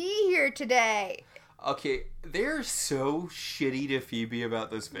to be here today. Okay, they're so shitty to Phoebe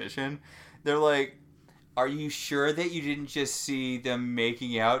about this vision. They're like, Are you sure that you didn't just see them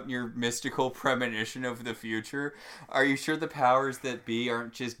making out in your mystical premonition of the future? Are you sure the powers that be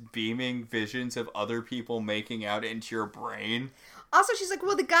aren't just beaming visions of other people making out into your brain? Also, she's like,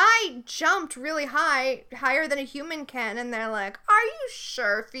 well, the guy jumped really high, higher than a human can, and they're like, are you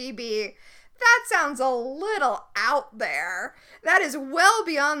sure, Phoebe? That sounds a little out there. That is well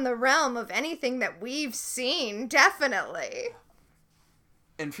beyond the realm of anything that we've seen, definitely.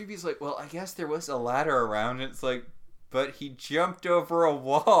 And Phoebe's like, well, I guess there was a ladder around. And it's like, but he jumped over a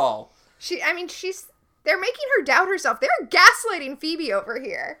wall. They're making her doubt herself. They're gaslighting Phoebe over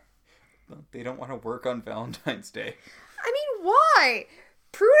here. They don't want to work on Valentine's Day. I mean, why?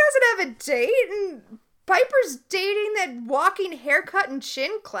 Prue doesn't have a date, and Piper's dating that walking haircut and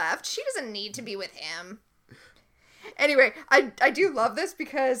chin cleft. She doesn't need to be with him. Anyway, I do love this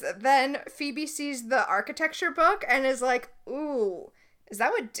because then Phoebe sees the architecture book and is like, ooh, is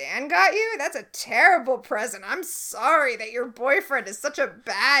that what Dan got you? That's a terrible present. I'm sorry that your boyfriend is such a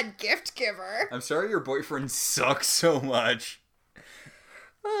bad gift giver. I'm sorry your boyfriend sucks so much.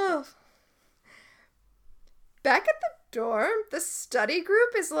 Oh. Back at the dorm, the study group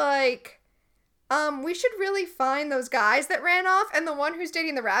is like, we should really find those guys that ran off. And the one who's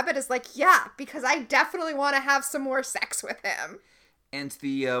dating the rabbit is like, yeah, because I definitely want to have some more sex with him. And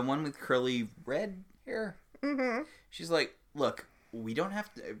the one with curly red hair, she's like, look, we don't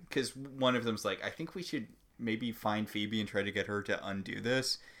have to, because one of them's like, I think we should maybe find Phoebe and try to get her to undo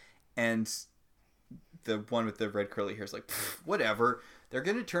this. And the one with the red curly hair is like, whatever. They're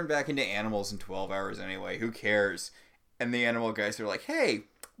going to turn back into animals in 12 hours anyway. Who cares? And the animal guys are like, hey,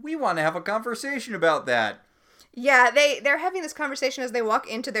 we want to have a conversation about that. Yeah, they're having this conversation as they walk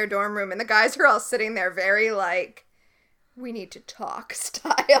into their dorm room, and the guys are all sitting there very like, we need to talk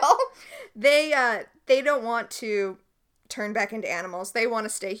style. They don't want to turn back into animals. They want to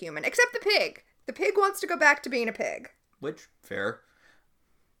stay human, except the pig. The pig wants to go back to being a pig. Which, fair.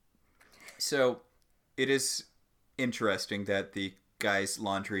 So, it is interesting that the guy's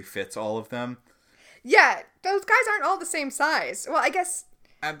laundry fits all of them. Yeah, those guys aren't all the same size. Well, I guess...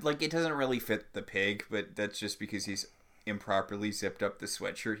 it doesn't really fit the pig, but that's just because he's improperly zipped up the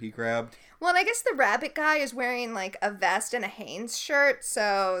sweatshirt he grabbed. Well, and I guess the rabbit guy is wearing, like, a vest and a Hanes shirt,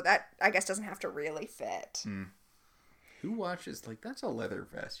 so that, I guess, doesn't have to really fit. Who washes, that's a leather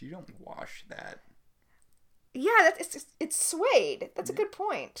vest. You don't wash that. Yeah, it's suede. That's a good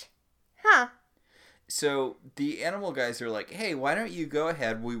point. Huh. So the animal guys are like, hey, why don't you go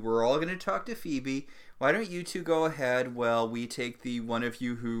ahead? We were all going to talk to Phoebe. Why don't you two go ahead while we take the one of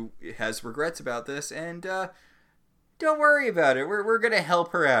you who has regrets about this, and don't worry about it. We're going to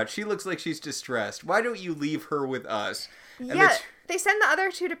help her out. She looks like she's distressed. Why don't you leave her with us? And yeah, they send the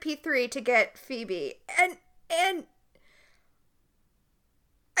other two to P3 to get Phoebe. And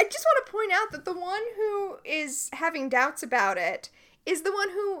I just want to point out that the one who is having doubts about it is the one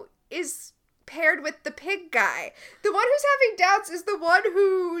who is paired with the pig guy. The one who's having doubts is the one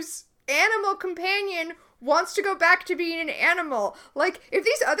whose animal companion wants to go back to being an animal. Like, if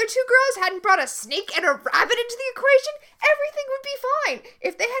these other two girls hadn't brought a snake and a rabbit into the equation, everything would be fine.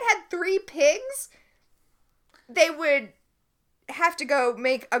 If they had 3 pigs, they would have to go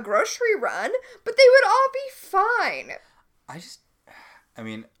make a grocery run, but they would all be fine.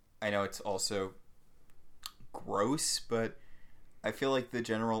 I know it's also gross, but I feel like the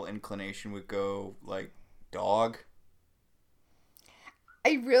general inclination would go, dog.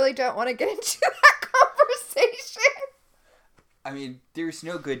 I really don't want to get into that conversation. There's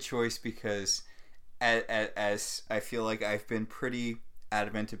no good choice because as I feel like I've been pretty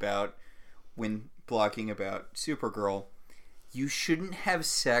adamant about when blogging about Supergirl, you shouldn't have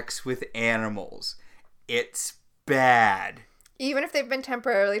sex with animals. It's bad. Even if they've been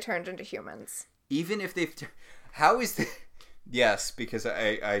temporarily turned into humans. Even if they've... How is the... Yes, because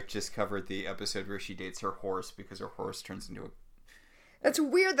I just covered the episode where she dates her horse because her horse turns into a... That's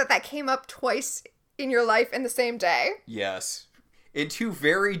weird that came up twice in your life in the same day. Yes. In 2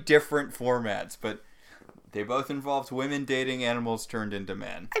 very different formats, but they both involved women dating animals turned into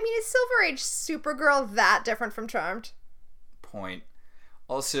men. Is Silver Age Supergirl that different from Charmed? Point.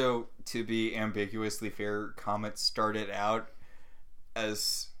 Also, to be ambiguously fair, Comet started out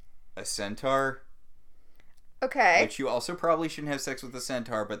as a centaur. Okay. Which you also probably shouldn't have sex with a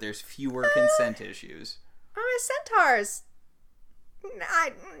centaur, but there's fewer consent issues. Centaurs.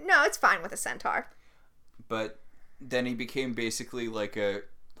 No, it's fine with a centaur. But then he became basically like a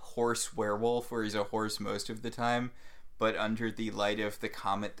horse werewolf, where he's a horse most of the time, but under the light of the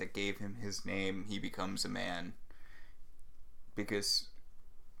comet that gave him his name, he becomes a man. Because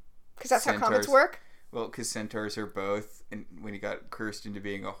that's how comets work? Well, because centaurs are both, and when he got cursed into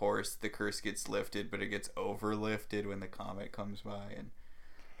being a horse, the curse gets lifted, but it gets overlifted when the comet comes by. And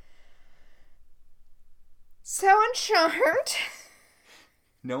So Uncharmed.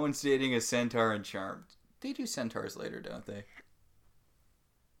 no one's dating a centaur in Charmed. They do centaurs later, don't they?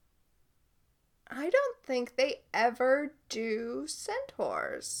 I don't think they ever do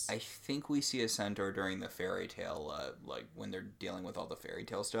centaurs. I think we see a centaur during the fairy tale, like when they're dealing with all the fairy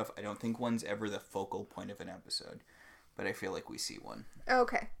tale stuff. I don't think one's ever the focal point of an episode, but I feel like we see one.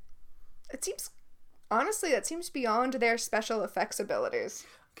 Okay. It seems, honestly, that seems beyond their special effects abilities.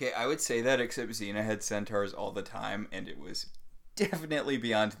 Okay, I would say that, except Xena had centaurs all the time, and it was definitely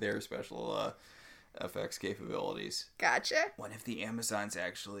beyond their special effects capabilities. Gotcha. One of the Amazons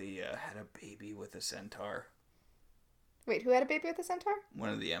actually had a baby with a centaur. Wait, who had a baby with a centaur? One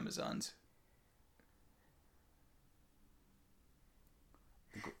of the Amazons.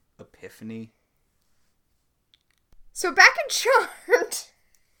 Epiphany. So back in Charmed,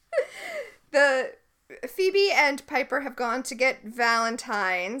 the Phoebe and Piper have gone to get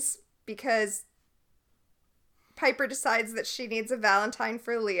Valentines because Piper decides that she needs a Valentine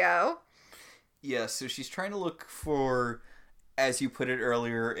for Leo. Yeah, so she's trying to look for, as you put it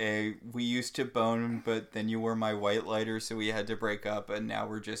earlier, we used to bone, but then you were my white lighter, so we had to break up, and now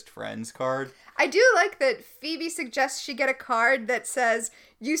we're just friends card. I do like that Phoebe suggests she get a card that says,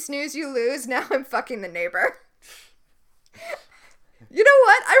 "You snooze, you lose, now I'm fucking the neighbor." You know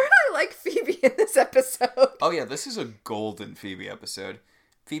what? I really like Phoebe in this episode. Oh yeah, this is a golden Phoebe episode.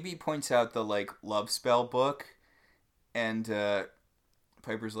 Phoebe points out the, love spell book, and,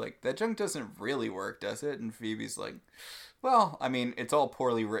 Piper's like, that junk doesn't really work, does it? And Phoebe's like, well, I mean, it's all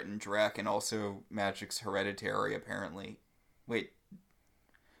poorly written dreck, and also magic's hereditary, apparently. Wait.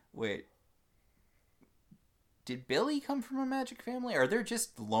 Did Billy come from a magic family? Are there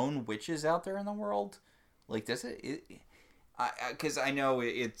just lone witches out there in the world? Does it because I know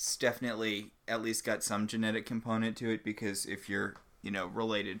it's definitely at least got some genetic component to it, because if you're,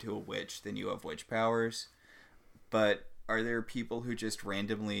 related to a witch, then you have witch powers. But are there people who just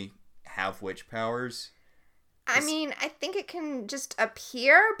randomly have witch powers? I mean, I think it can just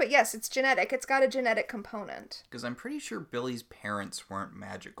appear, but yes, it's genetic. It's got a genetic component. Because I'm pretty sure Billy's parents weren't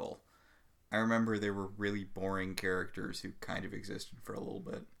magical. I remember they were really boring characters who kind of existed for a little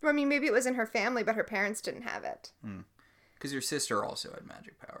bit. I mean, maybe it was in her family, but her parents didn't have it. Because your sister also had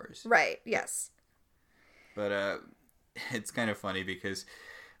magic powers. Right, yes. But it's kind of funny because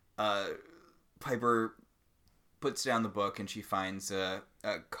Piper puts down the book and she finds a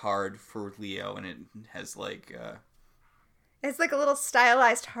card for Leo, and it has it's like a little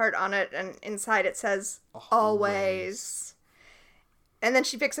stylized heart on it, and inside it says always. And then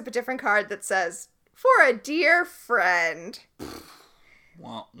she picks up a different card that says, for a dear friend.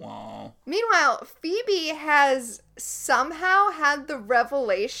 Wah, wah. Meanwhile, Phoebe has somehow had the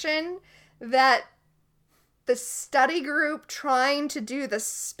revelation that the study group trying to do the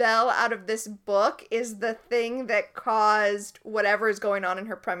spell out of this book is the thing that caused whatever is going on in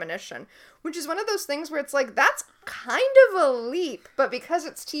her premonition. Which is one of those things where it's like, that's kind of a leap, but because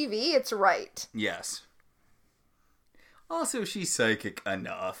it's TV, it's right. Yes. Also, she's psychic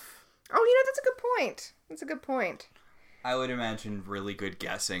enough. Oh, that's a good point. That's a good point. I would imagine really good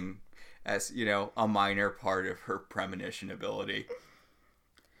guessing as, a minor part of her premonition ability.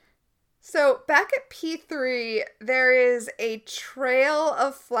 So, back at P3, there is a trail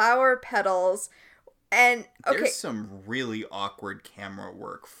of flower petals, and, okay. There's some really awkward camera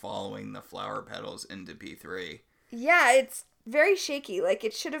work following the flower petals into P3. Yeah, it's very shaky.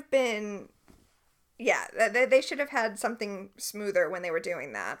 It should have been... Yeah, they should have had something smoother when they were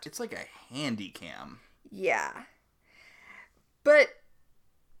doing that. It's like a handy cam. Yeah. But...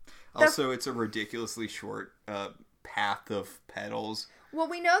 Also, it's a ridiculously short path of petals. Well,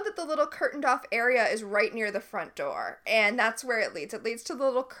 we know that the little curtained off area is right near the front door, and that's where it leads. It leads to the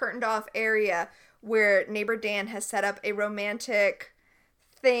little curtained off area where neighbor Dan has set up a romantic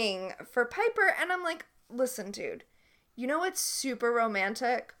thing for Piper, and I'm like, listen, dude, you know what's super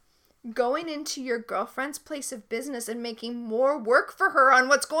romantic? Going into your girlfriend's place of business and making more work for her on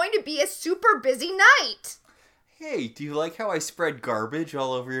what's going to be a super busy night. Hey, do you like how I spread garbage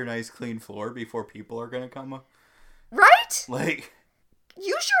all over your nice clean floor before people are gonna come? Right?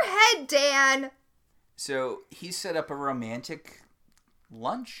 Use your head, Dan. So he set up a romantic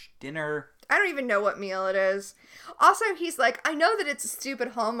lunch, dinner. I don't even know what meal it is. Also, he's like, I know that it's a stupid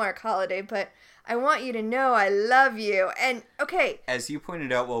Hallmark holiday, but I want you to know I love you. And, okay. As you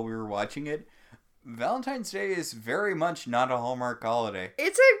pointed out while we were watching it, Valentine's Day is very much not a Hallmark holiday.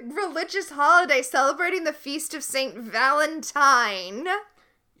 It's a religious holiday celebrating the feast of Saint Valentine.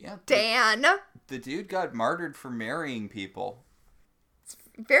 Yeah. Dan. the dude got martyred for marrying people. It's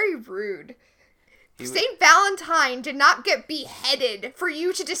very rude. St. Valentine did not get beheaded for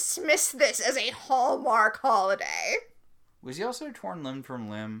you to dismiss this as a Hallmark holiday. Was he also torn limb from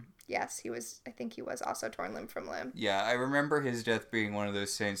limb? Yes, he was. I think he was also torn limb from limb. Yeah, I remember his death being one of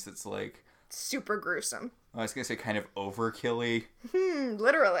those saints that's like... super gruesome. I was going to say kind of overkill-y.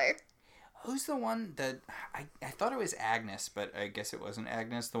 Literally. Who's the one that... I thought it was Agnes, but I guess it wasn't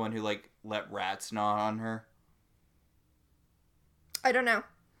Agnes. The one who, like, let rats gnaw on her. I don't know.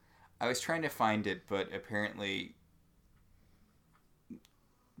 I was trying to find it, but apparently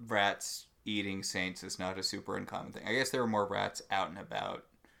rats eating saints is not a super uncommon thing. I guess there were more rats out and about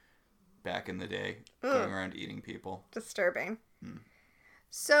back in the day, going around eating people. Disturbing.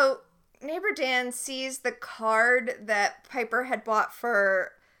 So, neighbor Dan sees the card that Piper had bought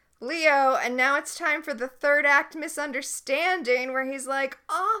for Leo, and now it's time for the third act misunderstanding, where he's like,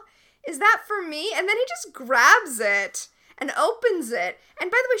 "Oh, is that for me?" And then he just grabs it and opens it. And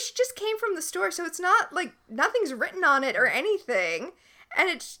by the way, she just came from the store, so it's not like nothing's written on it or anything.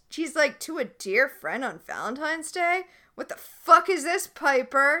 And she's like, "To a dear friend on Valentine's Day? What the fuck is this,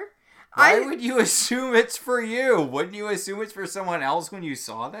 Piper?" Why would you assume it's for you? Wouldn't you assume it's for someone else when you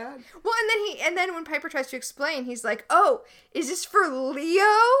saw that? Well, and then when Piper tries to explain, he's like, "Oh, is this for Leo?"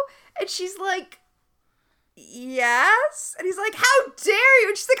 And she's like, "Yes." And he's like, "How dare you?"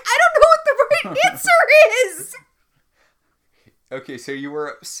 And she's like, "I don't know what the right answer is." Okay, so you were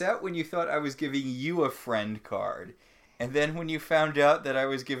upset when you thought I was giving you a friend card. And then when you found out that I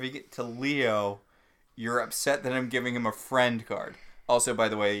was giving it to Leo, you're upset that I'm giving him a friend card. Also, by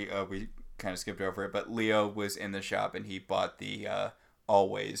the way, we kind of skipped over it, but Leo was in the shop and he bought the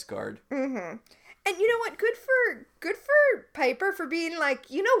Always card. Mm-hmm. And you know what? Good for Piper for being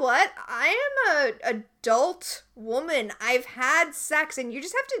like, you know what? I am a adult woman. I've had sex, and you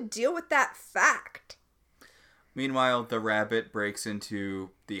just have to deal with that fact. Meanwhile, the rabbit breaks into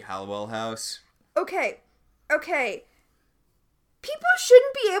the Hallowell house. Okay. People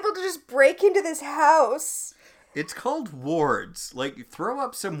shouldn't be able to just break into this house. It's called wards. Like, throw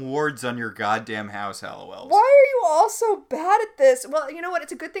up some wards on your goddamn house, Hallowells. Why are you all so bad at this? Well, you know what?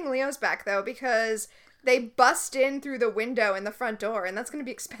 It's a good thing Leo's back, though, because they bust in through the window in the front door, and that's going to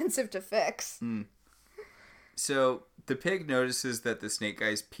be expensive to fix. So, the pig notices that the snake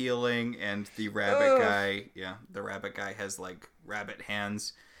guy's peeling, and the rabbit guy has, like, rabbit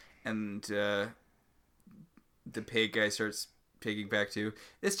hands, and the pig guy starts pigging back too.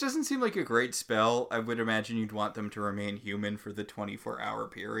 This doesn't seem like a great spell. I would imagine you'd want them to remain human for the 24-hour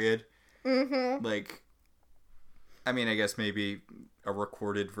period. Mm-hmm. Like, I mean, I guess maybe a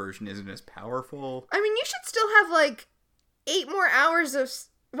recorded version isn't as powerful. I mean, you should still have, like, 8 more hours of...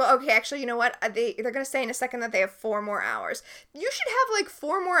 Well, okay, actually, you know what? They're going to say in a second that they have 4 more hours. You should have, like,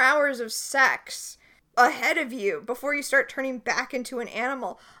 4 more hours of sex ahead of you before you start turning back into an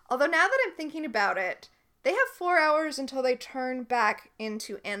animal. Although now that I'm thinking about it, they have 4 hours until they turn back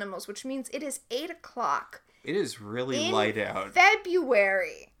into animals, which means it is 8 o'clock. It is really light out.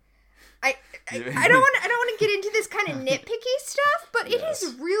 February. I don't want to get into this kind of nitpicky stuff, but it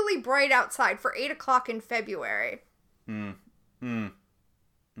is really bright outside for 8 o'clock in February.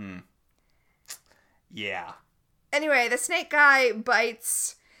 Yeah. Anyway, the snake guy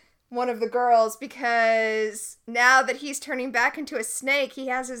bites one of the girls because now that he's turning back into a snake, he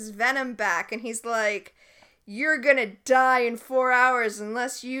has his venom back, and he's like, "You're gonna die in 4 hours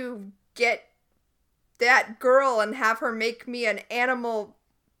unless you get that girl and have her make me an animal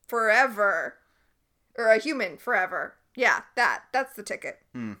forever. Or a human forever." Yeah, that's the ticket.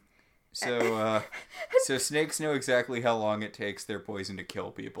 So, so snakes know exactly how long it takes their poison to kill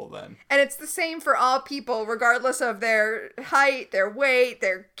people then. And it's the same for all people, regardless of their height, their weight,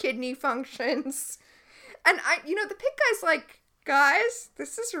 their kidney functions. And the pig guy's like, "Guys,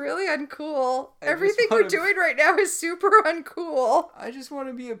 this is really uncool. Everything we're doing right now is super uncool. I just want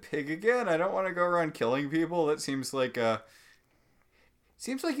to be a pig again. I don't want to go around killing people. That seems like you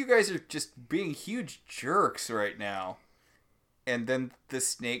guys are just being huge jerks right now." And then the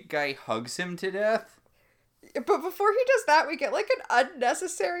snake guy hugs him to death. But before he does that, we get like an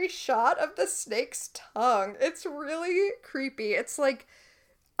unnecessary shot of the snake's tongue. It's really creepy. It's like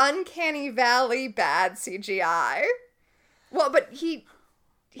Uncanny Valley bad CGI. Well, but he's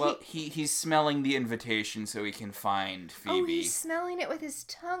smelling the invitation so he can find Phoebe. Oh, he's smelling it with his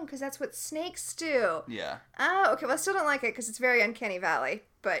tongue because that's what snakes do. Yeah. Oh, okay. Well, I still don't like it because it's very Uncanny Valley.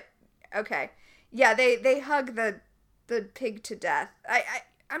 But okay, yeah, they hug the pig to death.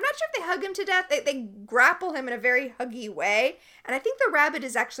 I'm not sure if they hug him to death. They grapple him in a very huggy way, and I think the rabbit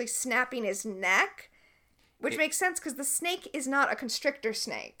is actually snapping his neck, which makes sense because the snake is not a constrictor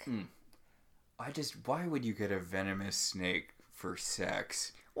snake. Why would you get a venomous snake for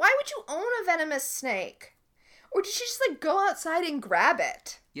sex? Why would you own a venomous snake? Or did she just, like, go outside and grab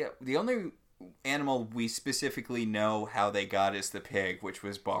it? Yeah, the only animal we specifically know how they got is the pig, which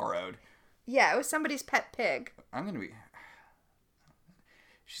was borrowed. Yeah, it was somebody's pet pig.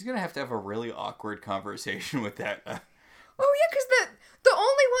 She's gonna have to have a really awkward conversation with that. Oh, yeah, because the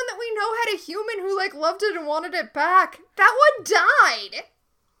only one that we know had a human who, like, loved it and wanted it back. That one died!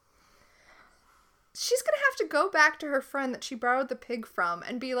 She's gonna have to go back to her friend that she borrowed the pig from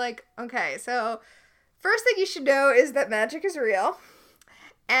and be like, okay, so first thing you should know is that magic is real.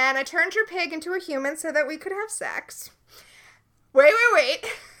 And I turned your pig into a human so that we could have sex. Wait.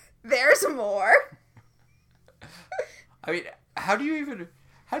 There's more. I mean, how do you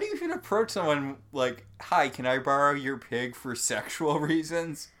even approach someone like, hi, can I borrow your pig for sexual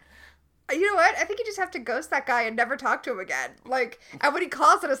reasons? You know what? I think you just have to ghost that guy and never talk to him again. Like, and when he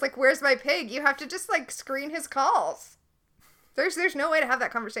calls it, it's like, where's my pig? You have to just, like, screen his calls. There's no way to have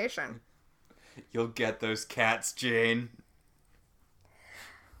that conversation. You'll get those cats, Jane.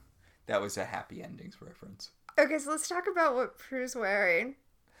 That was a Happy Endings reference. Okay, so let's talk about what Prue's wearing.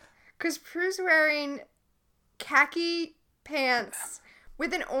 Because Prue's wearing khaki pants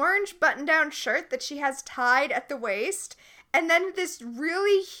with an orange button-down shirt that she has tied at the waist, and then this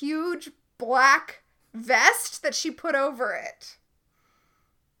really huge black vest that she put over it.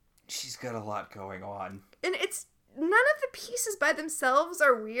 She's got a lot going on. And it's... none of the pieces by themselves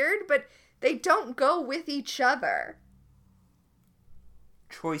are weird, but they don't go with each other.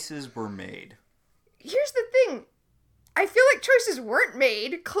 Choices were made. Here's the thing. I feel like choices weren't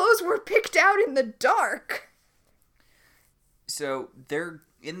made. Clothes were picked out in the dark. So they're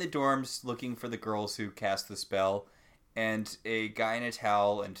in the dorms looking for the girls who cast the spell, and a guy in a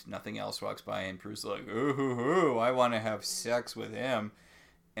towel and nothing else walks by, and Prue's like, ooh, I want to have sex with him.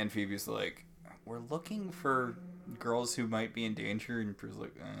 And Phoebe's like, we're looking for girls who might be in danger, and Prue's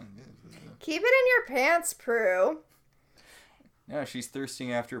like, Keep it in your pants, Prue. No, she's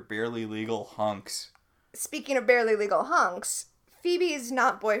thirsting after barely legal hunks. Speaking of barely legal hunks, Phoebe's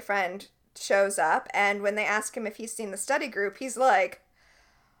not boyfriend shows up, and when they ask him if he's seen the study group, he's like,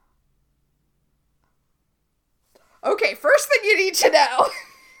 okay, first thing you need to know.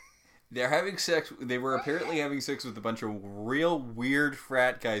 They're having sex. They were apparently having sex with a bunch of real weird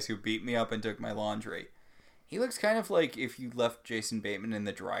frat guys who beat me up and took my laundry. He looks kind of like if you left Jason Bateman in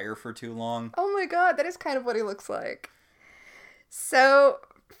the dryer for too long. Oh my god, that is kind of what he looks like. So,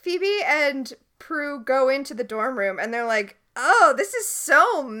 Phoebe and Prue go into the dorm room, and they're like, oh, this is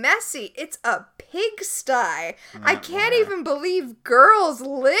so messy. It's a pigsty. I can't even believe girls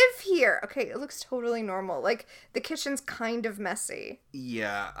live here. Okay, it looks totally normal. Like, the kitchen's kind of messy.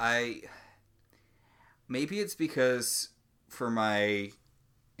 Yeah, maybe it's because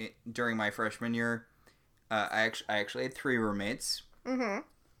during my freshman year, I actually had 3 roommates.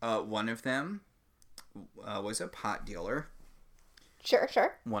 Mm-hmm. One of them was a pot dealer. Sure.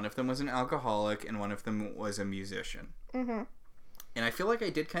 One of them was an alcoholic, and one of them was a musician. Mm-hmm. And I feel like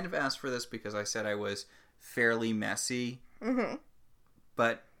I did kind of ask for this because I said I was fairly messy. Mm-hmm.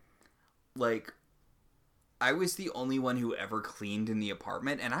 But, like, I was the only one who ever cleaned in the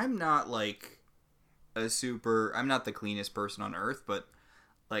apartment, and I'm not, like, I'm not the cleanest person on earth, but,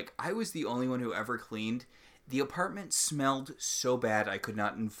 like, I was the only one who ever cleaned. The apartment smelled so bad I could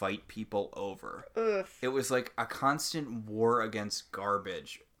not invite people over. Ugh. It was like a constant war against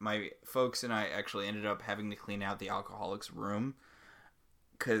garbage. My folks and I actually ended up having to clean out the alcoholic's room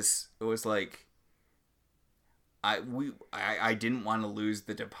because it was like I didn't want to lose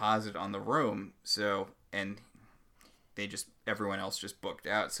the deposit on the room, so and everyone else just booked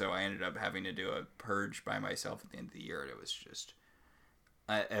out, so I ended up having to do a purge by myself at the end of the year, and it was just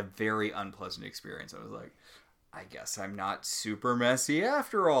a very unpleasant experience. I was like, I guess I'm not super messy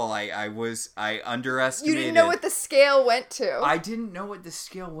after all. I underestimated. You didn't know what the scale went to. I didn't know what the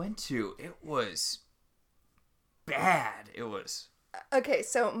scale went to. It was bad. It was. Okay,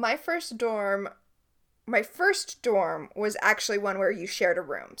 so my first dorm was actually one where you shared a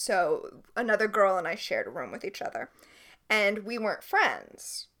room. So another girl and I shared a room with each other. And we weren't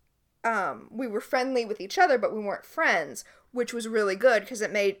friends. We were friendly with each other, but we weren't friends, which was really good because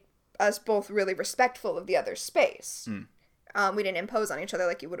it made us both really respectful of the other's space. We didn't impose on each other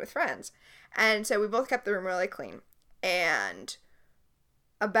like you would with friends. And so we both kept the room really clean. And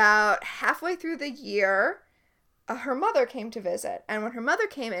about halfway through the year, her mother came to visit. And when her mother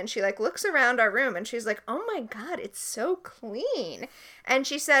came in, she, like, looks around our room and she's like, oh my god, it's so clean. And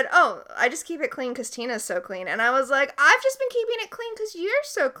she said, oh, I just keep it clean because Tina's so clean. And I was like, I've just been keeping it clean because you're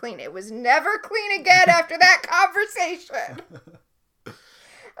so clean. It was never clean again after that conversation.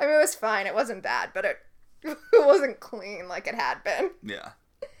 I mean, it was fine. It wasn't bad, but it wasn't clean like it had been. Yeah.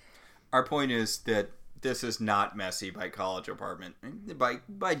 Our point is that this is not messy by college apartment.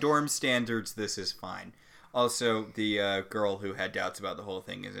 By dorm standards, this is fine. Also, the girl who had doubts about the whole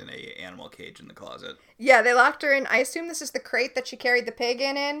thing is in a animal cage in the closet. Yeah, they locked her in. I assume this is the crate that she carried the pig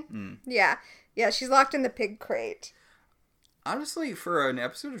in. Yeah. Yeah, she's locked in the pig crate. Honestly, for an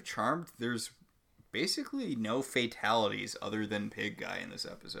episode of Charmed, there's basically no fatalities other than Pig Guy in this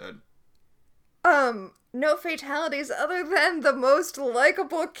episode. No fatalities other than the most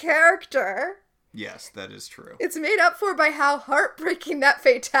likable character. Yes, that is true. It's made up for by how heartbreaking that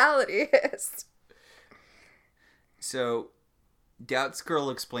fatality is. So, Doubts Girl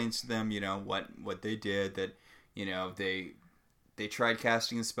explains to them, what they did, that, they tried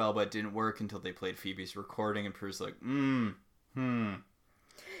casting a spell, but it didn't work until they played Phoebe's recording, and Prue's like,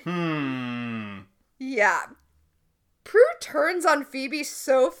 Yeah. Prue turns on Phoebe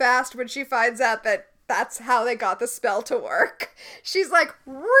so fast when she finds out that that's how they got the spell to work. She's like,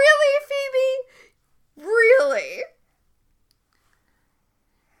 really, Phoebe? Really?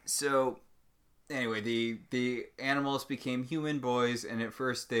 So, anyway, the animals became human boys, and at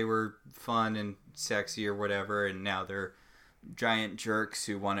first they were fun and sexy or whatever, and now they're giant jerks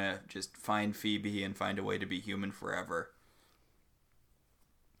who want to just find Phoebe and find a way to be human forever.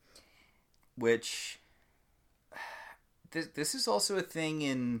 Which, this is also a thing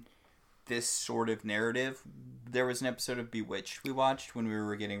in this sort of narrative. There was an episode of Bewitched we watched when we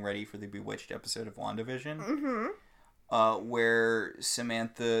were getting ready for the Bewitched episode of WandaVision, where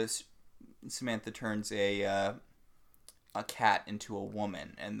Samantha turns a cat into a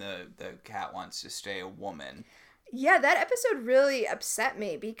woman, and the cat wants to stay a woman. Yeah, that episode really upset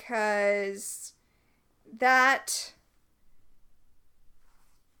me because that...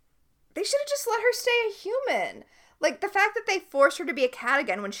 They should have just let her stay a human. Like, the fact that they forced her to be a cat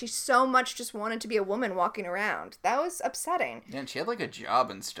again when she so much just wanted to be a woman walking around. That was upsetting. Yeah, and she had, a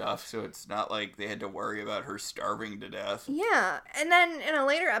job and stuff, so it's not like they had to worry about her starving to death. Yeah, and then in a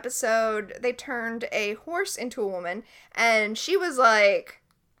later episode, they turned a horse into a woman, and she was like,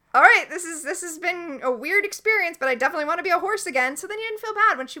 all right, this has been a weird experience, but I definitely want to be a horse again. So then you didn't feel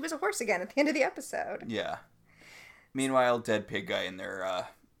bad when she was a horse again at the end of the episode. Yeah. Meanwhile, dead pig guy in their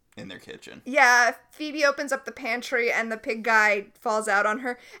kitchen. Yeah, Phoebe opens up the pantry and the pig guy falls out on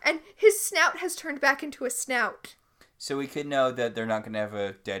her, and his snout has turned back into a snout. So we could know that they're not going to have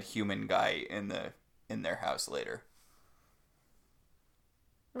a dead human guy in their house later.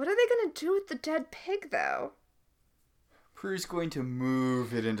 What are they going to do with the dead pig, though? Prue's going to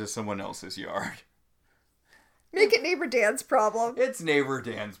move it into someone else's yard. Make it Neighbor Dan's problem. It's Neighbor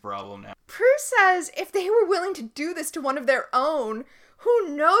Dan's problem now. Prue says if they were willing to do this to one of their own, who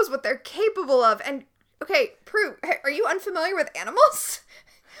knows what they're capable of? And, okay, Prue, are you unfamiliar with animals?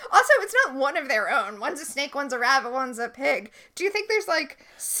 Also, it's not one of their own. One's a snake, one's a rabbit, one's a pig. Do you think there's,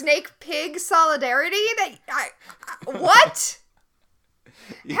 snake-pig solidarity? What?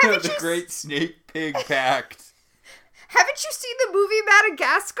 The Great Snake Pig Pact. Haven't you seen the movie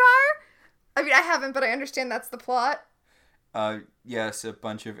Madagascar? I mean, I haven't, but I understand that's the plot. Yes, a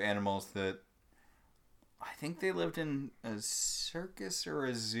bunch of animals that... I think they lived in a circus or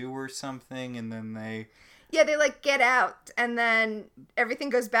a zoo or something, and then they... Yeah, they, get out, and then everything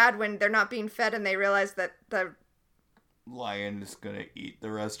goes bad when they're not being fed, and they realize that the... lion is gonna eat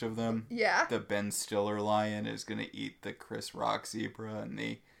the rest of them. Yeah. The Ben Stiller lion is gonna eat the Chris Rock zebra, and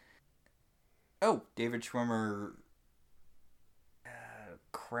the... Oh, David Schwimmer...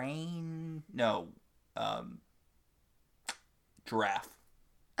 crane? No. Giraffe.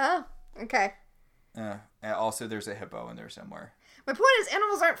 Oh, okay. Also, there's a hippo in there somewhere. My point is,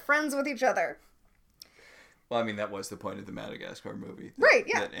 animals aren't friends with each other. Well, I mean, that was the point of the Madagascar movie. Right,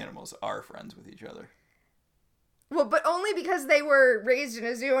 yeah. That animals are friends with each other. Well, but only because they were raised in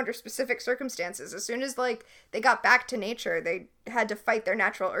a zoo under specific circumstances. As soon as, they got back to nature, they had to fight their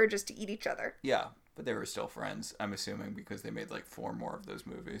natural urges to eat each other. Yeah, but they were still friends, I'm assuming, because they made, 4 more of those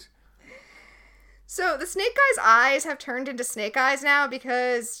movies. So, the snake guy's eyes have turned into snake eyes now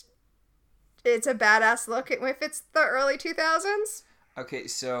because it's a badass look if it's the early 2000s. Okay,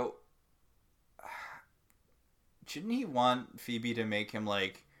 so... shouldn't he want Phoebe to make him,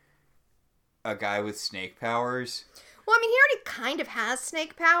 a guy with snake powers? Well, I mean, he already kind of has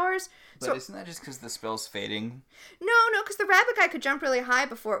snake powers. But isn't that just because the spell's fading? No, because the rabbit guy could jump really high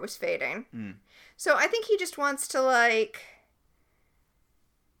before it was fading. So I think he just wants to,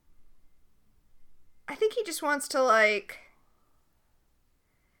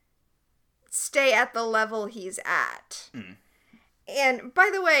 stay at the level he's at. And, by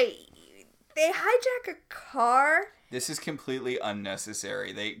the way, they hijack a car, This is completely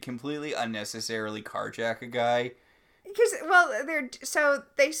unnecessary. They completely unnecessarily carjack a guy. Because, well,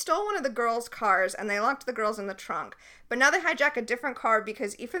 they stole one of the girls' cars and they locked the girls in the trunk. But now they hijack a different car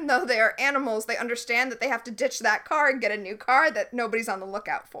because even though they are animals, they understand that they have to ditch that car and get a new car that nobody's on the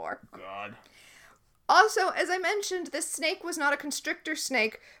lookout for. God. Also, as I mentioned, this snake was not a constrictor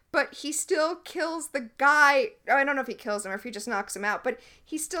snake, but he still kills the guy. I don't know if he kills him or if he just knocks him out, but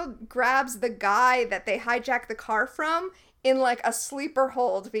he still grabs the guy that they hijack the car from in like a sleeper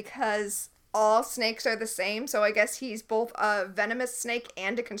hold because all snakes are the same. So I guess he's both a venomous snake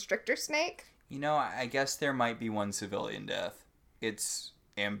and a constrictor snake. You know, I guess there might be one civilian death. It's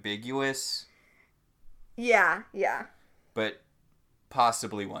ambiguous. Yeah. But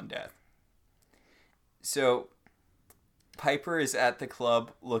possibly one death. So, Piper is at the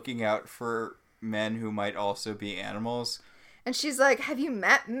club looking out for men who might also be animals. And she's like, have you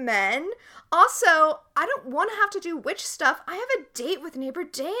met men? Also, I don't want to have to do witch stuff. I have a date with neighbor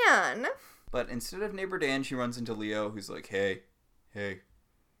Dan. But instead of neighbor Dan, she runs into Leo, who's like, hey,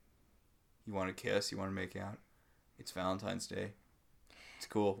 you want to kiss? You want to make out? It's Valentine's Day. It's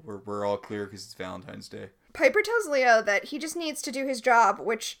cool. We're all clear because it's Valentine's Day. Piper tells Leo that he just needs to do his job,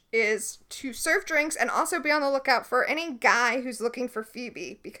 which is to serve drinks and also be on the lookout for any guy who's looking for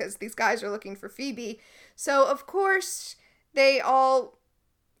Phoebe, because these guys are looking for Phoebe. So, of course, they all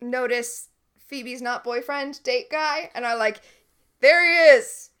notice Phoebe's not boyfriend, date guy, and are like, there he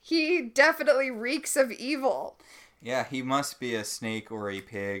is! He definitely reeks of evil. Yeah, he must be a snake or a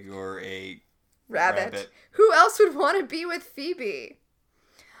pig or a rabbit. Who else would want to be with Phoebe?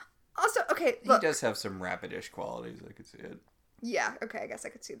 Also, okay, look. He does have some rabbitish qualities, I could see it. Yeah, okay, I guess I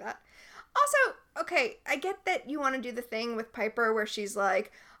could see that. Also, okay, I get that you want to do the thing with Piper where she's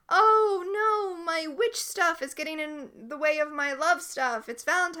like, oh no, my witch stuff is getting in the way of my love stuff. It's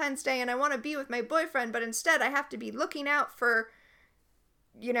Valentine's Day and I want to be with my boyfriend, but instead I have to be looking out for,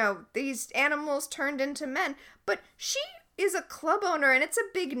 you know, these animals turned into men. But she is a club owner and it's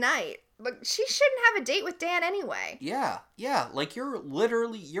a big night. Like, she shouldn't have a date with Dan anyway. Yeah. Like, you're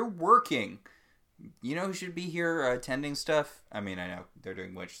working. You know who should be here attending stuff? I mean, I know they're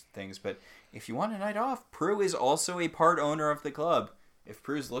doing witch things, but if you want a night off, Prue is also a part owner of the club. If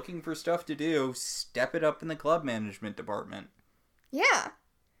Prue's looking for stuff to do, step it up in the club management department. Yeah.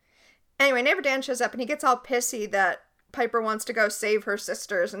 Anyway, neighbor Dan shows up and he gets all pissy that Piper wants to go save her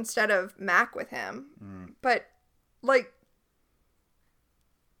sisters instead of Mac with him. But, like,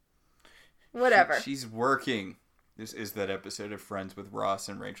 whatever. She's working. This is that episode of Friends with Ross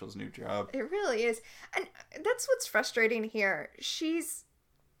and Rachel's new job. It really is. And that's what's frustrating here. She's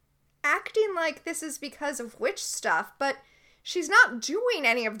acting like this is because of witch stuff, but she's not doing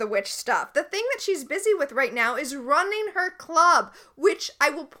any of the witch stuff. The thing that she's busy with right now is running her club, which I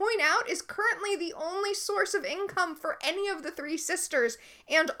will point out is currently the only source of income for any of the three sisters.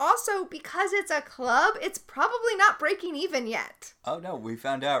 And also, because it's a club, it's probably not breaking even yet. Oh no, we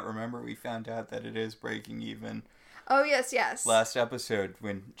found out. Remember, we found out that it is breaking even. Oh, yes. Last episode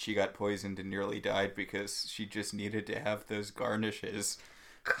when she got poisoned and nearly died because she just needed to have those garnishes.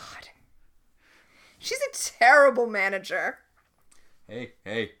 God. She's a terrible manager.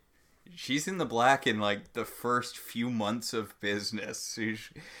 Hey. She's in the black in, like, the first few months of business. She's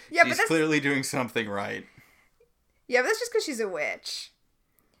clearly doing something right. Yeah, but that's just because she's a witch.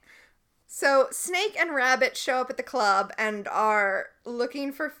 So, Snake and Rabbit show up at the club and are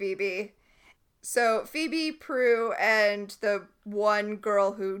looking for Phoebe. So, Phoebe, Prue, and the one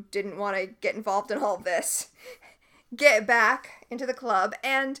girl who didn't want to get involved in all of this get back into the club,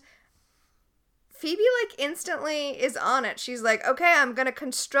 and Phoebe, like, instantly is on it. She's like, okay, I'm gonna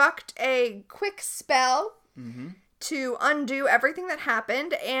construct a quick spell to undo everything that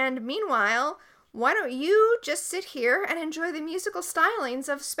happened, and meanwhile, why don't you just sit here and enjoy the musical stylings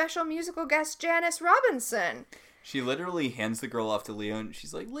of special musical guest Janice Robinson? She literally hands the girl off to Leo, and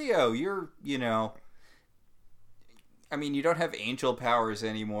she's like, Leo, you're, I mean, you don't have angel powers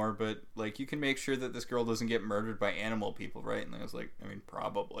anymore, but, like, you can make sure that this girl doesn't get murdered by animal people, right? And I was like, I mean,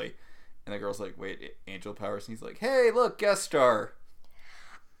 probably. And the girl's like, wait, angel powers? And he's like, hey, look, guest star.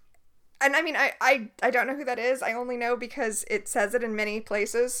 And I mean, I don't know who that is. I only know because it says it in many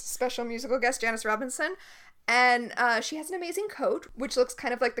places. Special musical guest Janice Robinson. And she has an amazing coat, which looks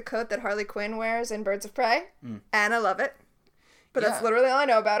kind of like the coat that Harley Quinn wears in Birds of Prey. And I love it. But that's literally all I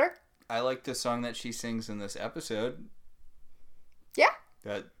know about her. I like the song that she sings in this episode. Yeah.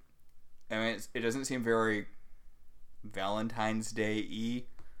 But, I mean, it doesn't seem very Valentine's Day-y.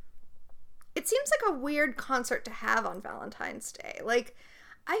 It seems like a weird concert to have on Valentine's Day. Like,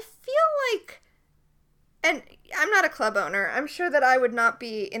 I feel like, and I'm not a club owner, I'm sure that I would not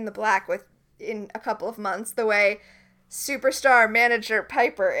be in the black in a couple of months the way superstar manager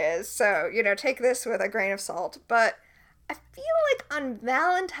Piper is. So, take this with a grain of salt. But I feel like on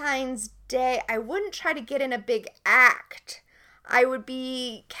Valentine's Day, I wouldn't try to get in a big act. I would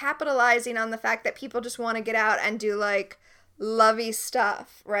be capitalizing on the fact that people just want to get out and do, like, lovey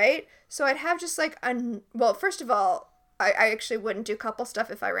stuff, right? So I'd have just, like, well, first of all, I actually wouldn't do couple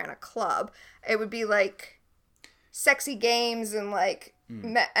stuff if I ran a club. It would be, like, sexy games and, like,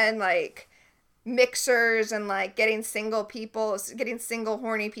 mixers and, like, getting single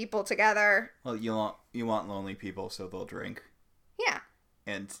horny people together. Well, you want lonely people, so they'll drink. Yeah.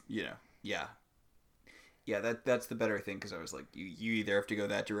 And, yeah. Yeah, that's the better thing, because I was like, you either have to go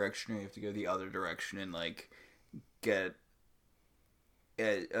that direction or you have to go the other direction and, like, get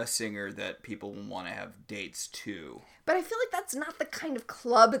a singer that people want to have dates to. But I feel like that's not the kind of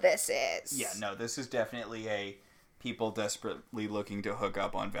club this is. Yeah, no, this is definitely a people desperately looking to hook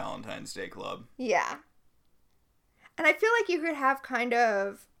up on Valentine's Day club. Yeah. And I feel like you could have kind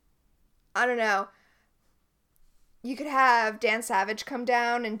of, I don't know, you could have Dan Savage come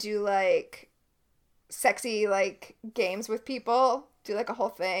down and do, like, sexy, like, games with people. Do, like, a whole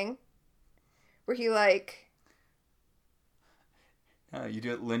thing. Where he, like... you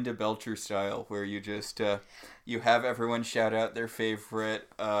do it Linda Belcher style, where you just, you have everyone shout out their favorite,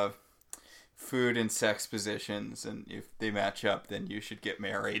 food and sex positions, and if they match up, then you should get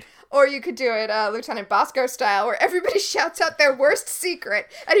married. Or you could do it Lieutenant Bosco style, where everybody shouts out their worst secret,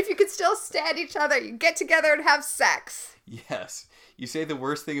 and if you could still stand each other, you get together and have sex. Yes. You say the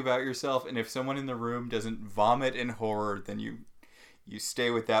worst thing about yourself, and if someone in the room doesn't vomit in horror, then you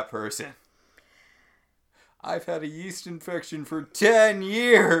stay with that person. I've had a yeast infection for 10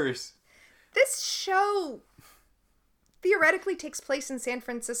 years! This show theoretically takes place in San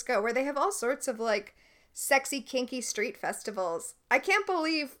Francisco, where they have all sorts of, like, sexy, kinky street festivals. I can't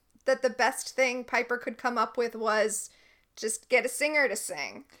believe that the best thing Piper could come up with was just get a singer to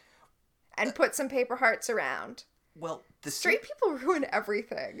sing and put some paper hearts around. Well, straight people ruin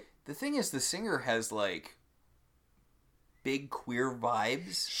everything. The thing is, the singer has, like, big queer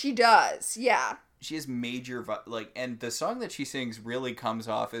vibes. She does, yeah. She has major, and the song that she sings really comes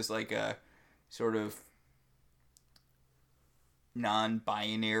off as, like, a sort of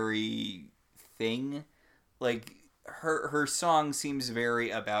non-binary thing. Like, her song seems very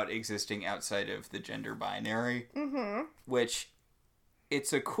about existing outside of the gender binary. Mm-hmm. Which,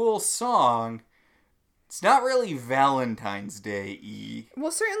 it's a cool song. It's not really Valentine's Day-y.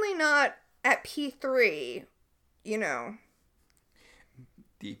 Well, certainly not at P3,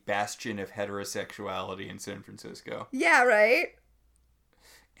 The bastion of heterosexuality in San Francisco. Yeah, right?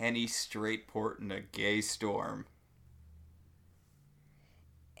 Any straight port in a gay storm.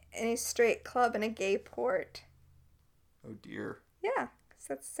 Any straight club in a gay port. Oh dear. Yeah, because that's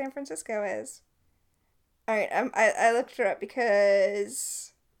what San Francisco is. Alright, I looked her up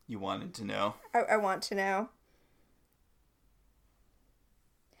because... You wanted to know. I want to know.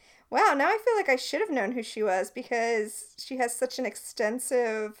 Wow, now I feel like I should have known who she was because she has such an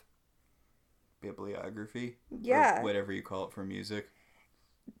extensive... Bibliography? Yeah. Or whatever you call it for music.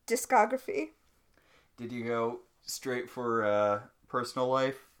 Discography. Did you go straight for personal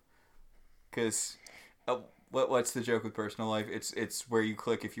life? Because what's the joke with personal life? It's where you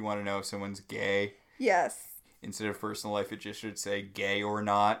click if you want to know if someone's gay. Yes. Instead of personal life, it just should say gay or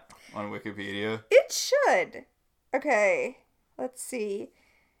not on Wikipedia. It should. Okay, let's see.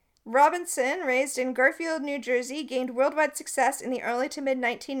 Robinson, raised in Garfield, New Jersey, gained worldwide success in the early to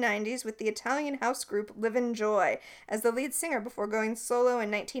mid-1990s with the Italian house group Livin' Joy as the lead singer before going solo in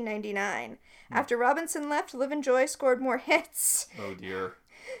 1999. After Robinson left, Livin' Joy scored more hits. Oh, dear.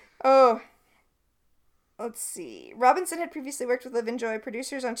 Oh. Let's see. Robinson had previously worked with Livin' Joy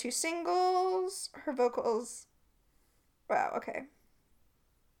producers on 2 singles. Her vocals... Wow, okay.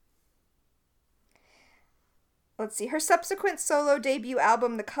 Let's see. Her subsequent solo debut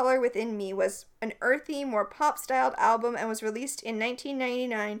album, The Color Within Me, was an earthy, more pop-styled album and was released in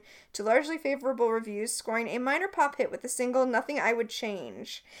 1999 to largely favorable reviews, scoring a minor pop hit with the single Nothing I Would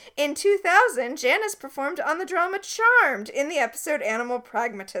Change. In 2000, Janis performed on the drama Charmed in the episode Animal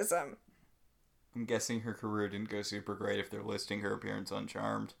Pragmatism. I'm guessing her career didn't go super great if they're listing her appearance on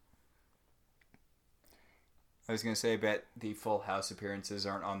Charmed. I was going to say, I bet the Full House appearances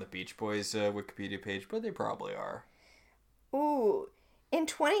aren't on the Beach Boys Wikipedia page, but they probably are. Ooh. In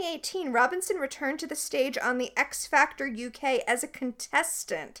 2018, Robinson returned to the stage on the X Factor UK as a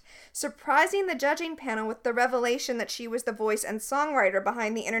contestant, surprising the judging panel with the revelation that she was the voice and songwriter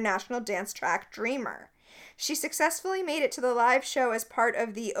behind the international dance track Dreamer. She successfully made it to the live show as part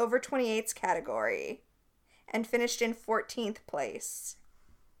of the Over 28s category and finished in 14th place.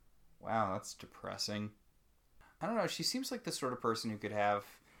 Wow, that's depressing. I don't know. She seems like the sort of person who could have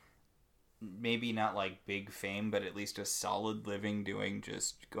maybe not like big fame, but at least a solid living doing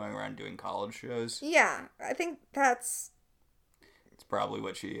just going around doing college shows. Yeah, I think that's... It's probably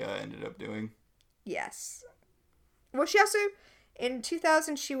what she ended up doing. Yes. Well, she also, in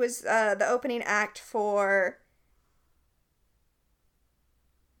 2000, she was the opening act for...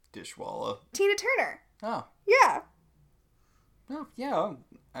 Dishwalla. Tina Turner. Oh. Yeah. Oh, yeah.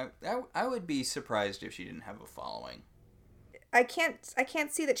 I would be surprised if she didn't have a following. I can't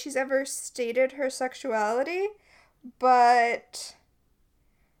see that she's ever stated her sexuality, but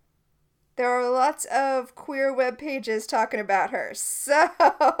there are lots of queer web pages talking about her. So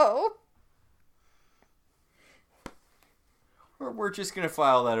We're just gonna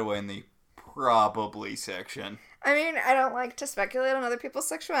file that away in the probably section. I mean, I don't like to speculate on other people's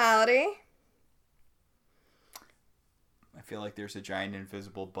sexuality. I feel like there's a giant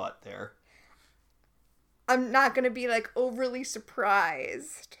invisible butt there. I'm not going to be, like, overly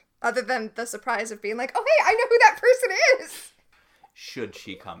surprised. Other than the surprise of being like, oh, hey, I know who that person is! Should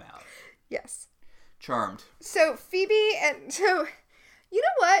she come out. Yes. Charmed. So, Phoebe and... So, you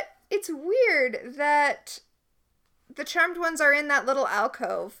know what? It's weird that the Charmed ones are in that little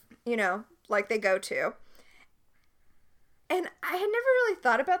alcove, you know, like they go to. And I had never really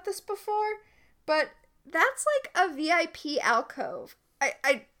thought about this before, but that's like a VIP alcove.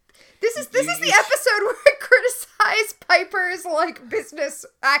 This is the episode where I criticize Piper's, like, business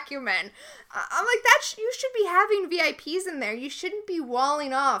acumen. I'm like, you should be having VIPs in there. You shouldn't be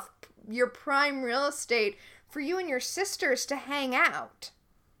walling off your prime real estate for you and your sisters to hang out.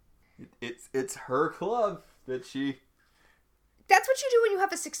 It's her club that she... That's what you do when you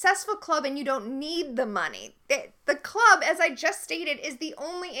have a successful club and you don't need the money. The club, as I just stated, is the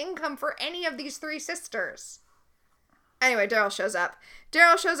only income for any of these three sisters. Anyway, Daryl shows up.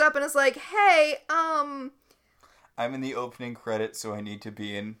 Daryl shows up and is like, hey, I'm in the opening credits, so I need to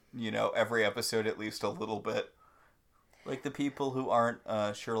be in, every episode at least a little bit. Like the people who aren't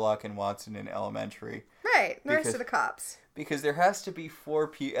Sherlock and Watson in Elementary. Right, the rest of the cops. Because there has to be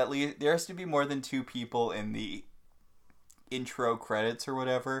at least, there has to be more than 2 people in the intro credits or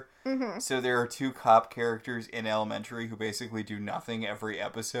whatever. Mm-hmm. So there are 2 cop characters in Elementary who basically do nothing every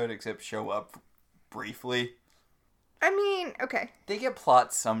episode except show up briefly. I mean, okay. They get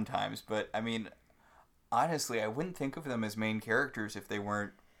plots sometimes, but I mean, honestly, I wouldn't think of them as main characters if they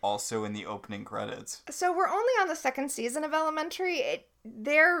weren't also in the opening credits. So we're only on the 2nd season of Elementary.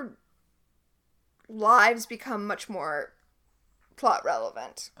 Their lives become much more plot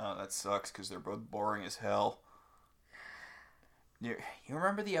relevant. Oh, that sucks because they're both boring as hell. You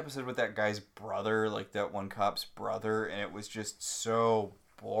remember the episode with that guy's brother, like that one cop's brother, and it was just so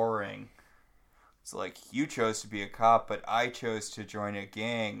boring. It's like, you chose to be a cop, but I chose to join a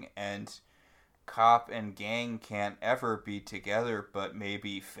gang, and cop and gang can't ever be together, but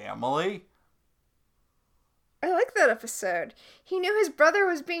maybe family? I like that episode. He knew his brother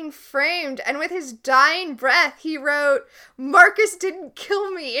was being framed, and with his dying breath, he wrote, "Marcus didn't kill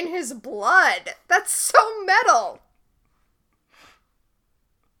me in his blood." That's so metal.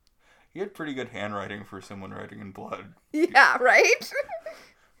 He had pretty good handwriting for someone writing in blood. Yeah, right?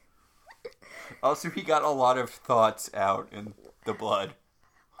 Also, he got a lot of thoughts out in the blood.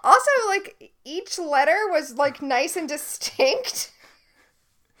 Also, like, each letter was, like, nice and distinct.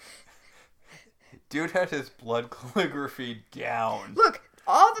 Dude had his blood calligraphy down. Look,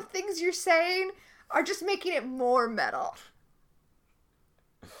 all the things you're saying are just making it more metal.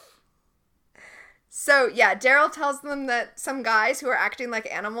 So, yeah, Daryl tells them that some guys who are acting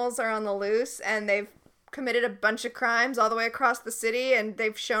like animals are on the loose, and they've committed a bunch of crimes all the way across the city, and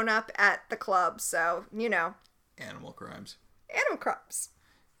they've shown up at the club, so, Animal crimes. Animal crimes.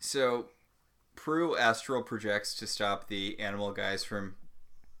 So, Prue astral projects to stop the animal guys from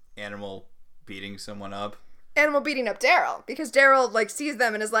beating someone up. Animal beating up Daryl, because Daryl, like, sees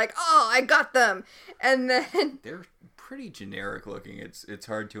them and is like, oh, I got them, and then... They're pretty generic looking. It's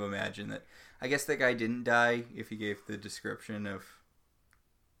hard to imagine that... I guess that guy didn't die if he gave the description of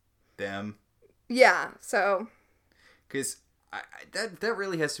them. Yeah, so... Because that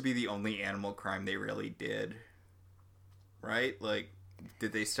really has to be the only animal crime they really did. Right? Like,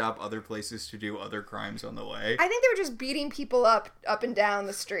 did they stop other places to do other crimes on the way? I think they were just beating people up and down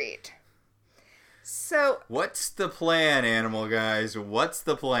the street. So... What's the plan, animal guys? What's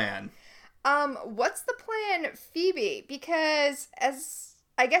the plan? What's the plan, Phoebe? Because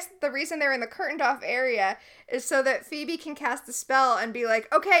I guess the reason they're in the curtained off area is so that Phoebe can cast the spell and be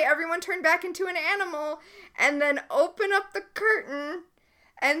like, okay, everyone turn back into an animal, and then open up the curtain,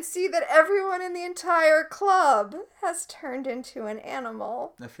 and see that everyone in the entire club has turned into an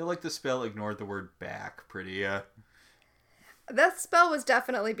animal. I feel like the spell ignored the word back pretty, That spell was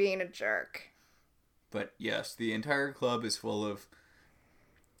definitely being a jerk. But yes, the entire club is full of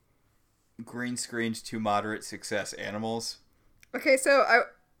green screened to moderate success animals. Okay, so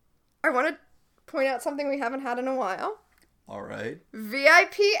I want to point out something we haven't had in a while. All right.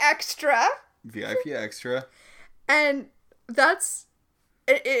 VIP Extra. VIP Extra. And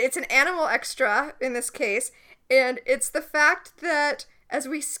it's an animal extra in this case. And it's the fact that as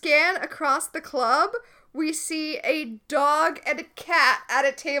we scan across the club, we see a dog and a cat at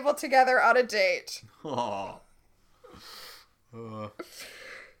a table together on a date. Aww.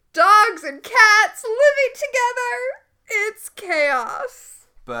 Dogs and cats living together. It's chaos.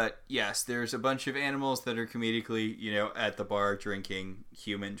 But yes, there's a bunch of animals that are comedically, at the bar drinking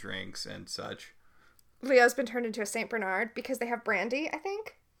human drinks and such. Leo's been turned into a Saint Bernard because they have brandy, I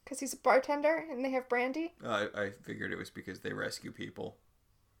think. Because he's a bartender and they have brandy. I figured it was because they rescue people.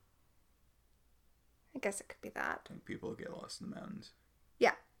 I guess it could be that. Like people get lost in the mountains.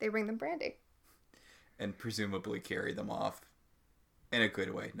 Yeah, they bring them brandy. And presumably carry them off. In a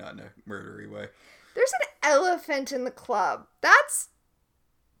good way, not in a murdery way. There's an elephant in the club. That's...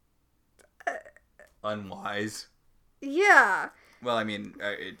 unwise. Yeah. Well, I mean,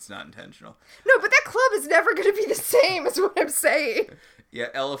 it's not intentional. No, but that club is never going to be the same, is what I'm saying. Yeah,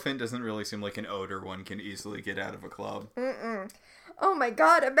 elephant doesn't really seem like an odor one can easily get out of a club. Oh my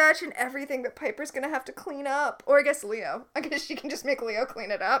god, imagine everything that Piper's going to have to clean up. Or I guess Leo. I guess she can just make Leo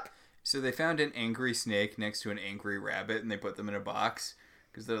clean it up. So they found an angry snake next to an angry rabbit, and they put them in a box.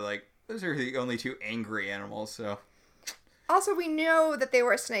 Because they're like, those are the only two angry animals, so... Also, we know that they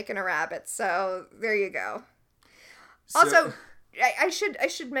were a snake and a rabbit, so there you go. Also, I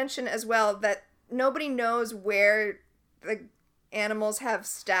should mention as well that nobody knows where the animals have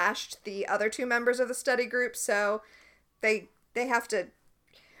stashed the other two members of the study group, so they have to...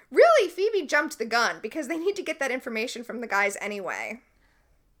 Really, Phoebe jumped the gun, because they need to get that information from the guys anyway.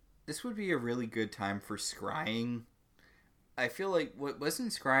 This would be a really good time for scrying. I feel like,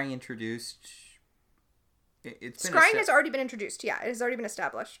 wasn't scrying introduced... Scrying has already been introduced, yeah. It has already been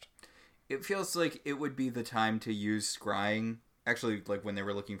established. It feels like it would be the time to use scrying. Actually, like when they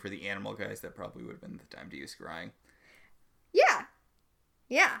were looking for the animal guys, that probably would have been the time to use scrying. Yeah.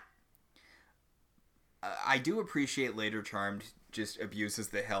 Yeah. I do appreciate Later Charmed just abuses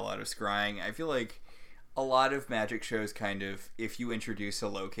the hell out of scrying. I feel like a lot of magic shows kind of, if you introduce a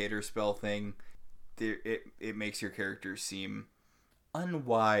locator spell thing, it makes your character seem...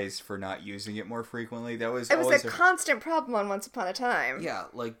 unwise for not using it more frequently. It was a constant problem on Once Upon a Time. Yeah,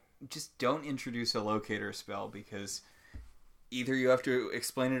 like, just don't introduce a locator spell because either you have to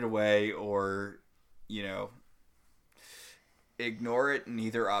explain it away or, ignore it.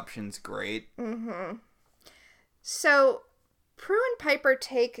 Neither option's great. Mm-hmm. So, Prue and Piper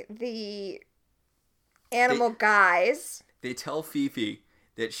take the animal guys. They tell Fifi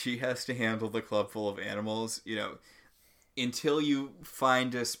that she has to handle the club full of animals, until you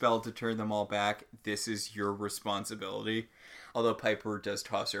find a spell to turn them all back, this is your responsibility. Although Piper does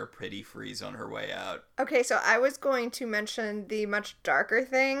toss her a pretty freeze on her way out. Okay, so I was going to mention the much darker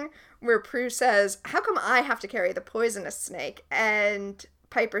thing where Prue says, how come I have to carry the poisonous snake? And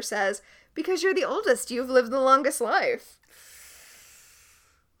Piper says, because you're the oldest, you've lived the longest life.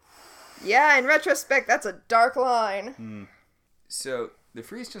 Yeah, in retrospect, that's a dark line. So, the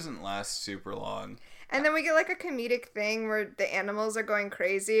freeze doesn't last super long. And then we get like a comedic thing where the animals are going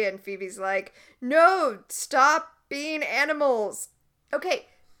crazy and Phoebe's like, no, stop being animals. Okay.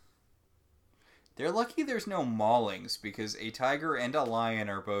 They're lucky there's no maulings because a tiger and a lion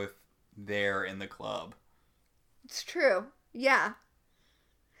are both there in the club. It's true. Yeah.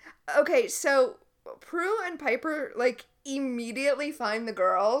 Okay, so Prue and Piper like immediately find the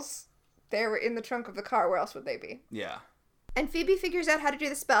girls. They were in the trunk of the car. Where else would they be? Yeah. And Phoebe figures out how to do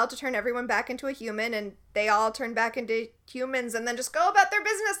the spell to turn everyone back into a human, and they all turn back into humans and then just go about their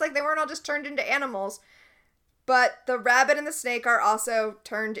business like they weren't all just turned into animals. But the rabbit and the snake are also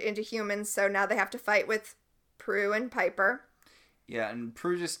turned into humans, so now they have to fight with Prue and Piper. Yeah, and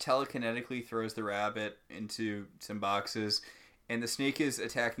Prue just telekinetically throws the rabbit into some boxes, and the snake is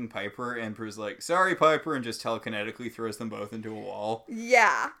attacking Piper, and Prue's like, sorry, Piper, and just telekinetically throws them both into a wall.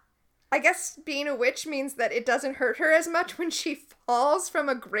 Yeah. I guess being a witch means that it doesn't hurt her as much when she falls from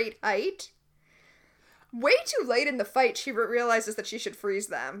a great height. Way too late in the fight, she realizes that she should freeze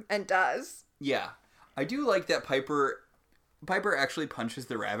them, and does. Yeah. I do like that Piper actually punches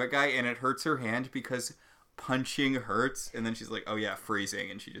the rabbit guy, and it hurts her hand because punching hurts, and then she's like, oh yeah,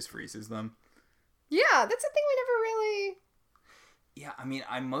 freezing, and she just freezes them. Yeah, that's a thing we never really... Yeah, I mean,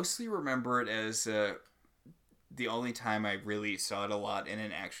 I mostly remember it as the only time I really saw it a lot in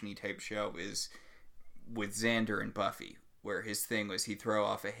an action-y type show is with Xander and Buffy, where his thing was he'd throw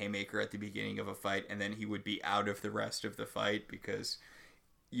off a haymaker at the beginning of a fight, and then he would be out of the rest of the fight because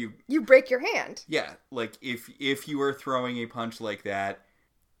you break your hand. Yeah, like if you are throwing a punch like that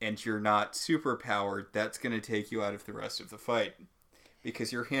and you're not super powered, that's going to take you out of the rest of the fight.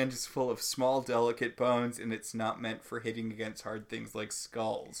 Because your hand is full of small, delicate bones, and it's not meant for hitting against hard things like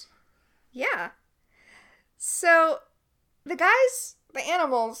skulls. Yeah. So, the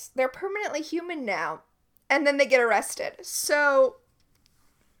animals, they're permanently human now. And then they get arrested. So,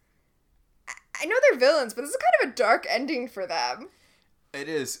 I know they're villains, but this is kind of a dark ending for them. It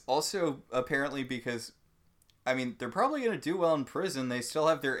is. Also, apparently because, I mean, they're probably going to do well in prison. They still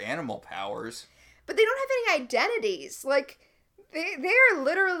have their animal powers. But they don't have any identities. Like, they are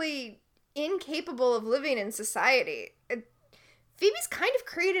literally incapable of living in society. Phoebe's kind of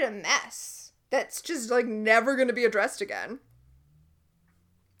created a mess that's just, like, never going to be addressed again.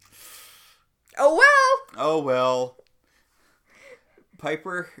 Oh, well! Oh, well.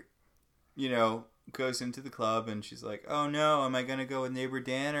 Piper, goes into the club and she's like, oh, no, am I going to go with neighbor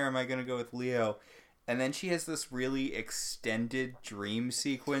Dan or am I going to go with Leo? And then she has this really extended dream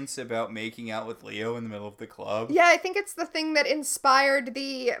sequence about making out with Leo in the middle of the club. Yeah, I think it's the thing that inspired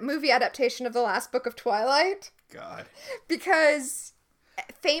the movie adaptation of the last book of Twilight. God. Because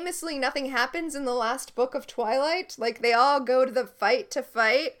famously nothing happens in the last book of Twilight. Like, they all go to the fight to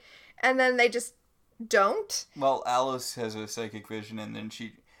fight, and then they just don't. Well, Alice has a psychic vision, and then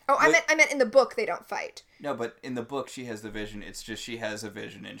she... Oh, I meant in the book they don't fight. No, but in the book she has the vision. It's just she has a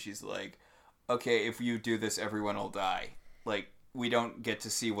vision, and she's like, okay, if you do this, everyone will die. Like, we don't get to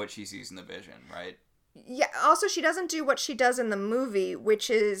see what she sees in the vision, right? Yeah, also she doesn't do what she does in the movie, which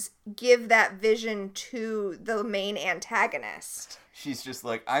is give that vision to the main antagonist. She's just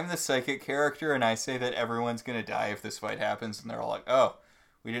like, I'm the psychic character, and I say that everyone's gonna die if this fight happens, and they're all like, oh,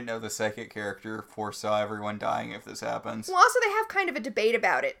 we didn't know the psychic character foresaw everyone dying if this happens. Well, also they have kind of a debate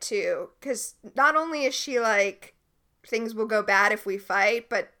about it, too, because not only is she like, things will go bad if we fight,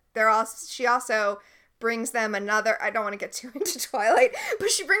 but she also brings them another, I don't want to get too into Twilight, but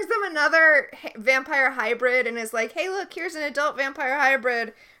she brings them another vampire hybrid and is like, hey, look, here's an adult vampire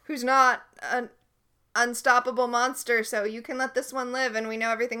hybrid who's not an unstoppable monster, so you can let this one live and we know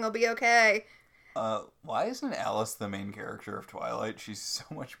everything will be okay. Why isn't Alice the main character of Twilight? She's so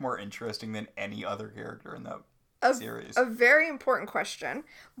much more interesting than any other character in that series. A very important question.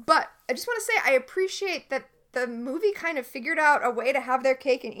 But I just want to say I appreciate that the movie kind of figured out a way to have their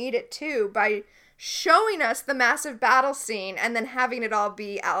cake and eat it too by showing us the massive battle scene and then having it all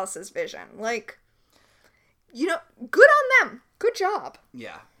be Alice's vision. Like, good on them. Good job.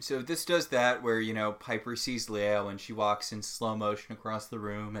 Yeah. So this does that where, Piper sees Leo and she walks in slow motion across the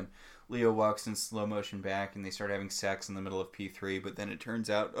room and Leo walks in slow motion back and they start having sex in the middle of P3, but then it turns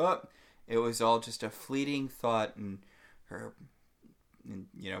out, it was all just a fleeting thought in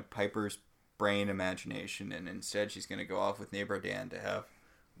Piper's brain imagination, and instead she's going to go off with neighbor Dan to have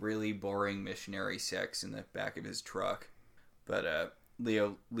really boring missionary sex in the back of his truck. But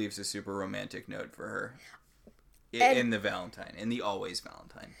Leo leaves a super romantic note for her in the Always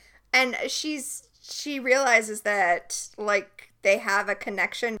Valentine. And she realizes that, like, they have a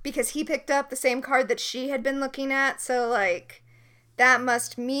connection because he picked up the same card that she had been looking at, so, like, that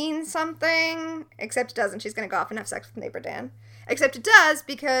must mean something. Except it doesn't. She's going to go off and have sex with neighbor Dan. Except it does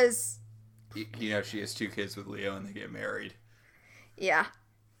because... she has 2 kids with Leo and they get married. Yeah.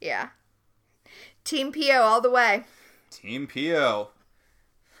 Team Pio all the way. Team Pio.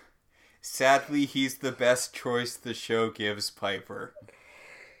 Sadly, he's the best choice the show gives Piper.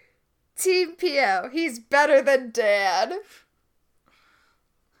 Team Pio. He's better than Dad.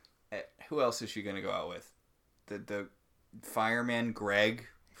 Who else is she going to go out with? The fireman Greg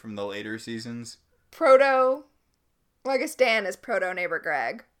from the later seasons? Well, I guess Dan is proto neighbor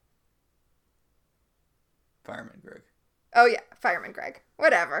Greg. Fireman Greg. Oh, yeah. Fireman Greg.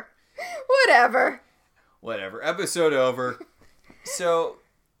 Whatever. Episode over. So,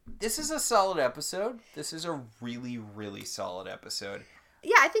 this is a solid episode. This is a really, really solid episode.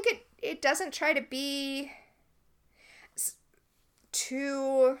 Yeah, I think it doesn't try to be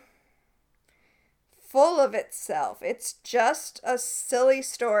too full of itself. It's just a silly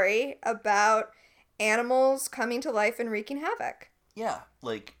story about animals coming to life and wreaking havoc. Yeah,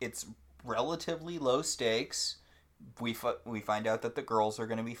 like, it's relatively low stakes. We find out that the girls are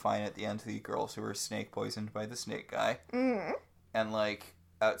going to be fine at the end, the girls who were snake poisoned by the snake guy. Mm-hmm. And, like,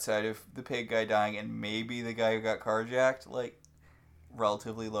 outside of the pig guy dying and maybe the guy who got carjacked, like,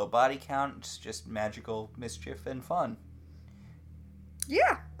 relatively low body count. It's just magical mischief and fun.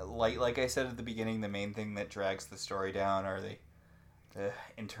 Yeah. Like I said at the beginning, the main thing that drags the story down are the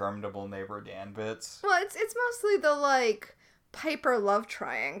interminable neighbor Dan bits. Well, it's mostly the, like, Piper love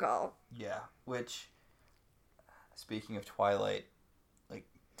triangle. Yeah, which, speaking of Twilight, like,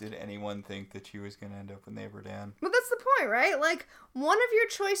 did anyone think that she was going to end up with neighbor Dan? Well, that's the point, right? Like, one of your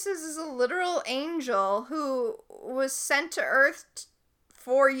choices is a literal angel who was sent to Earth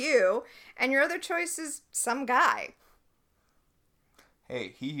for you, and your other choice is some guy.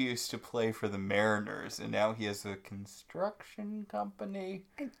 Hey, he used to play for the Mariners, and now he has a construction company.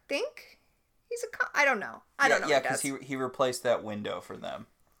 I think he's I don't know. I don't know. Yeah, because he replaced that window for them.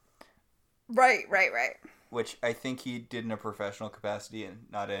 Right. Which I think he did in a professional capacity and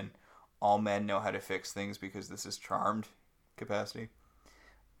not in all men know how to fix things because this is Charmed capacity.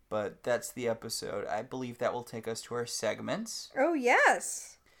 But that's the episode. I believe that will take us to our segments. Oh,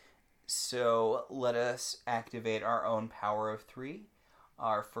 yes. So let us activate our own power of 3.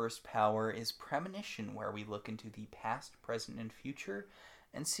 Our first power is Premonition, where we look into the past, present, and future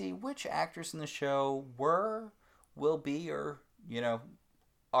and see which actors in the show were, will be, or,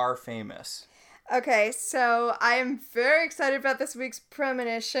 are famous. Okay, so I am very excited about this week's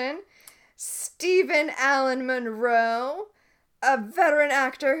Premonition. Stephen Allen Monroe, a veteran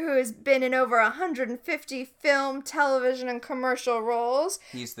actor who has been in over 150 film, television, and commercial roles.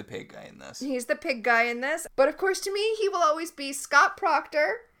 He's the pig guy in this. He's the pig guy in this. But of course, to me, he will always be Scott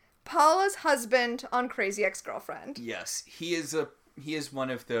Proctor, Paula's husband on Crazy Ex-Girlfriend. Yes, he is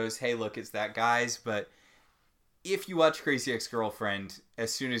one of those, hey, look, it's that guys, but if you watch Crazy Ex-Girlfriend,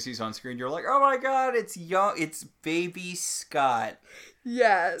 as soon as he's on screen, you're like, oh my god, it's baby Scott.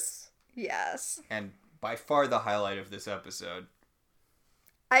 Yes. And by far the highlight of this episode.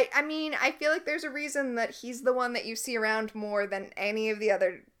 I mean, I feel like there's a reason that he's the one that you see around more than any of the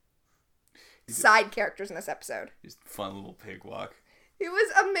other side characters in this episode. Just fun little pig walk. It was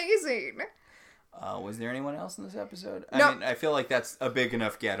amazing. Was there anyone else in this episode? No. I mean, I feel like that's a big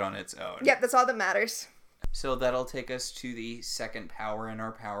enough get on its own. Yep, that's all that matters. So that'll take us to the second power in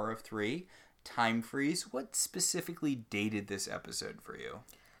our power of 3, Time Freeze. What specifically dated this episode for you?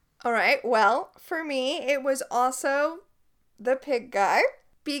 All right, well, for me, it was also the pig guy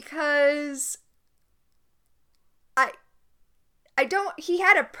because he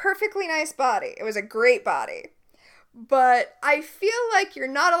had a perfectly nice body. It was a great body. But I feel like you're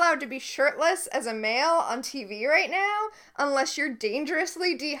not allowed to be shirtless as a male on TV right now unless you're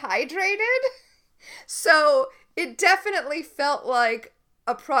dangerously dehydrated. So it definitely felt like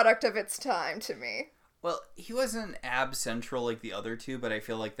a product of its time to me. Well, he wasn't ab central like the other two, but I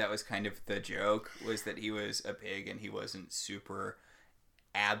feel like that was kind of the joke, was that he was a pig and he wasn't super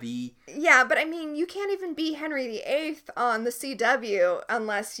abby. Yeah, but I mean, you can't even be Henry VIII on the CW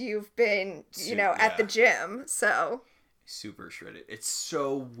unless you've been, at the gym, so. Super shredded. It's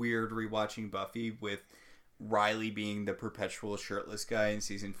so weird rewatching Buffy with Riley being the perpetual shirtless guy in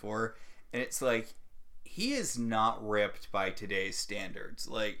season 4, and it's like, he is not ripped by today's standards.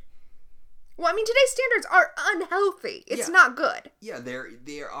 Like, well, I mean, today's standards are unhealthy. It's not good. Yeah,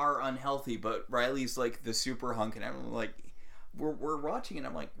 they are unhealthy, but Riley's like the super hunk, and I'm like, we're watching, and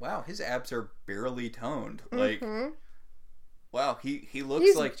I'm like, wow, his abs are barely toned. Like, wow, he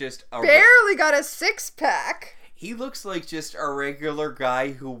looks like just barely got a 6-pack. He looks like just a regular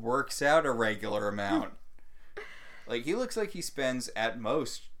guy who works out a regular amount. Like, he looks like he spends at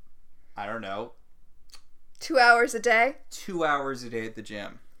most, I don't know, 2 hours a day? 2 hours a day at the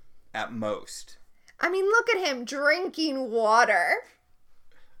gym. At most. I mean, look at him drinking water.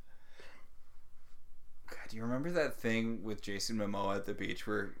 God, do you remember that thing with Jason Momoa at the beach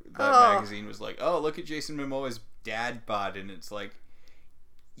where that magazine was like, oh, look at Jason Momoa's dad bod, and it's like,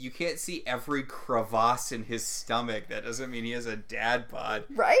 you can't see every crevasse in his stomach. That doesn't mean he has a dad bod.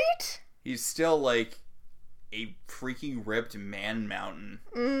 Right? He's still like a freaking ripped man mountain.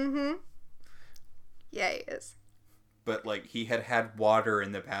 Mm-hmm. Yeah, he is. But, like, he had water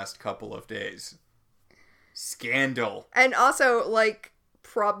in the past couple of days. Scandal. And also, like,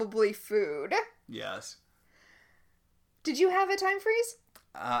 probably food. Yes. Did you have a time freeze?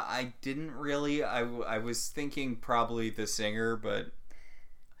 I didn't really. I was thinking probably the singer, but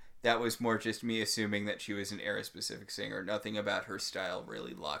that was more just me assuming that she was an era-specific singer. Nothing about her style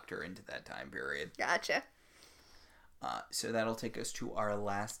really locked her into that time period. Gotcha. So that'll take us to our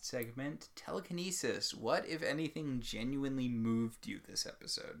last segment, telekinesis. What, if anything, genuinely moved you this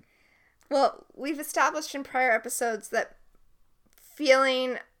episode? Well, we've established in prior episodes that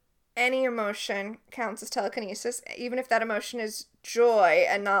feeling any emotion counts as telekinesis, even if that emotion is joy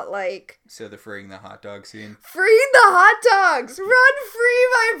and not like... So the freeing the hot dog scene? Free the hot dogs! Run free,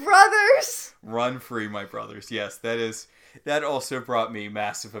 my brothers! Run free, my brothers. Yes, that is... that also brought me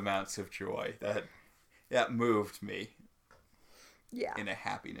massive amounts of joy. That moved me. Yeah. In a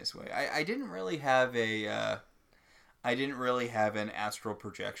happiness way. I didn't really have an astral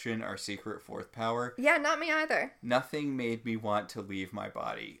projection, our secret fourth power. Yeah, not me either. Nothing made me want to leave my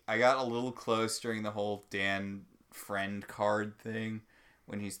body. I got a little close during the whole Dan friend card thing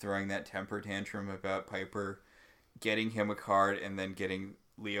when he's throwing that temper tantrum about Piper getting him a card and then getting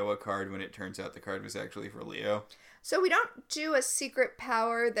Leo a card when it turns out the card was actually for Leo. So we don't do a secret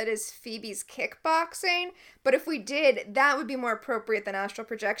power that is Phoebe's kickboxing, but if we did, that would be more appropriate than astral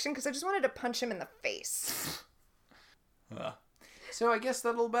projection, because I just wanted to punch him in the face. So I guess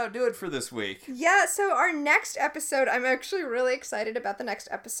that'll about do it for this week. Yeah, so our next episode, I'm actually really excited about the next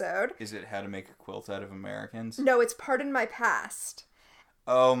episode. Is it How to Make a Quilt Out of Americans? No, it's Pardon My Past.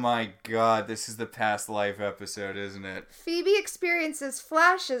 Oh my god, this is the past life episode, isn't it? Phoebe experiences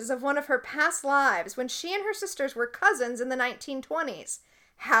flashes of one of her past lives when she and her sisters were cousins in the 1920s.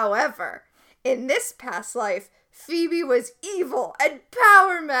 However, in this past life, Phoebe was evil and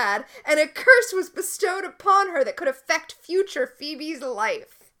power mad, and a curse was bestowed upon her that could affect future Phoebe's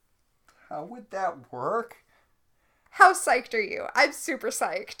life. How would that work? How psyched are you? I'm super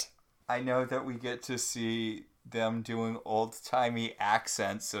psyched. I know that we get to see them doing old-timey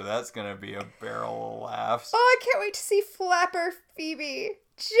accents, so that's gonna be a barrel of laughs. Oh, I can't wait to see Flapper Phoebe.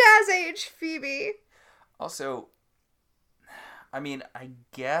 Jazz age Phoebe. Also, I mean, I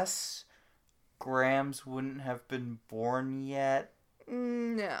guess Grams wouldn't have been born yet.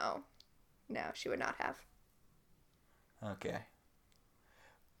 No, she would not have. Okay.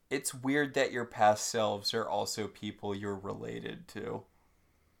 It's weird that your past selves are also people you're related to.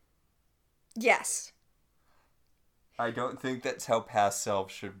 Yes. I don't think that's how past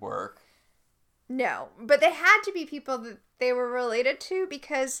selves should work. No, but they had to be people that they were related to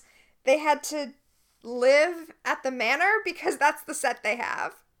because they had to live at the manor because that's the set they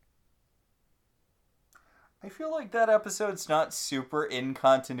have. I feel like that episode's not super in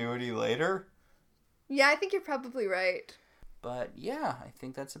continuity later. Yeah, I think you're probably right. But yeah, I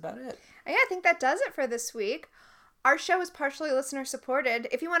think that's about it. Yeah, I think that does it for this week. Our show is partially listener supported.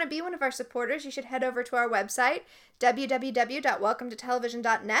 If you want to be one of our supporters, you should head over to our website,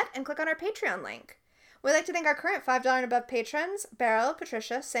 www.welcometotelevision.net, and click on our Patreon link. We'd like to thank our current $5 and above patrons, Beryl,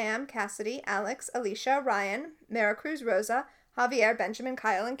 Patricia, Sam, Cassidy, Alex, Alicia, Ryan, Maricruz, Rosa, Javier, Benjamin,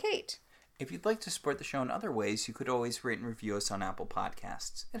 Kyle, and Kate. If you'd like to support the show in other ways, you could always rate and review us on Apple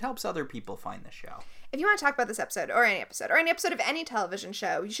Podcasts. It helps other people find the show. If you want to talk about this episode, or any episode of any television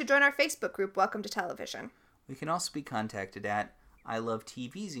show, you should join our Facebook group, Welcome to Television. We can also be contacted at I Love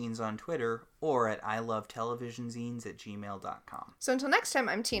TV Zines on Twitter or at ilovetelevisionzines@gmail.com. So until next time,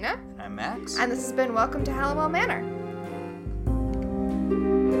 I'm Tina. And I'm Max. And this has been Welcome to Hallowell Manor.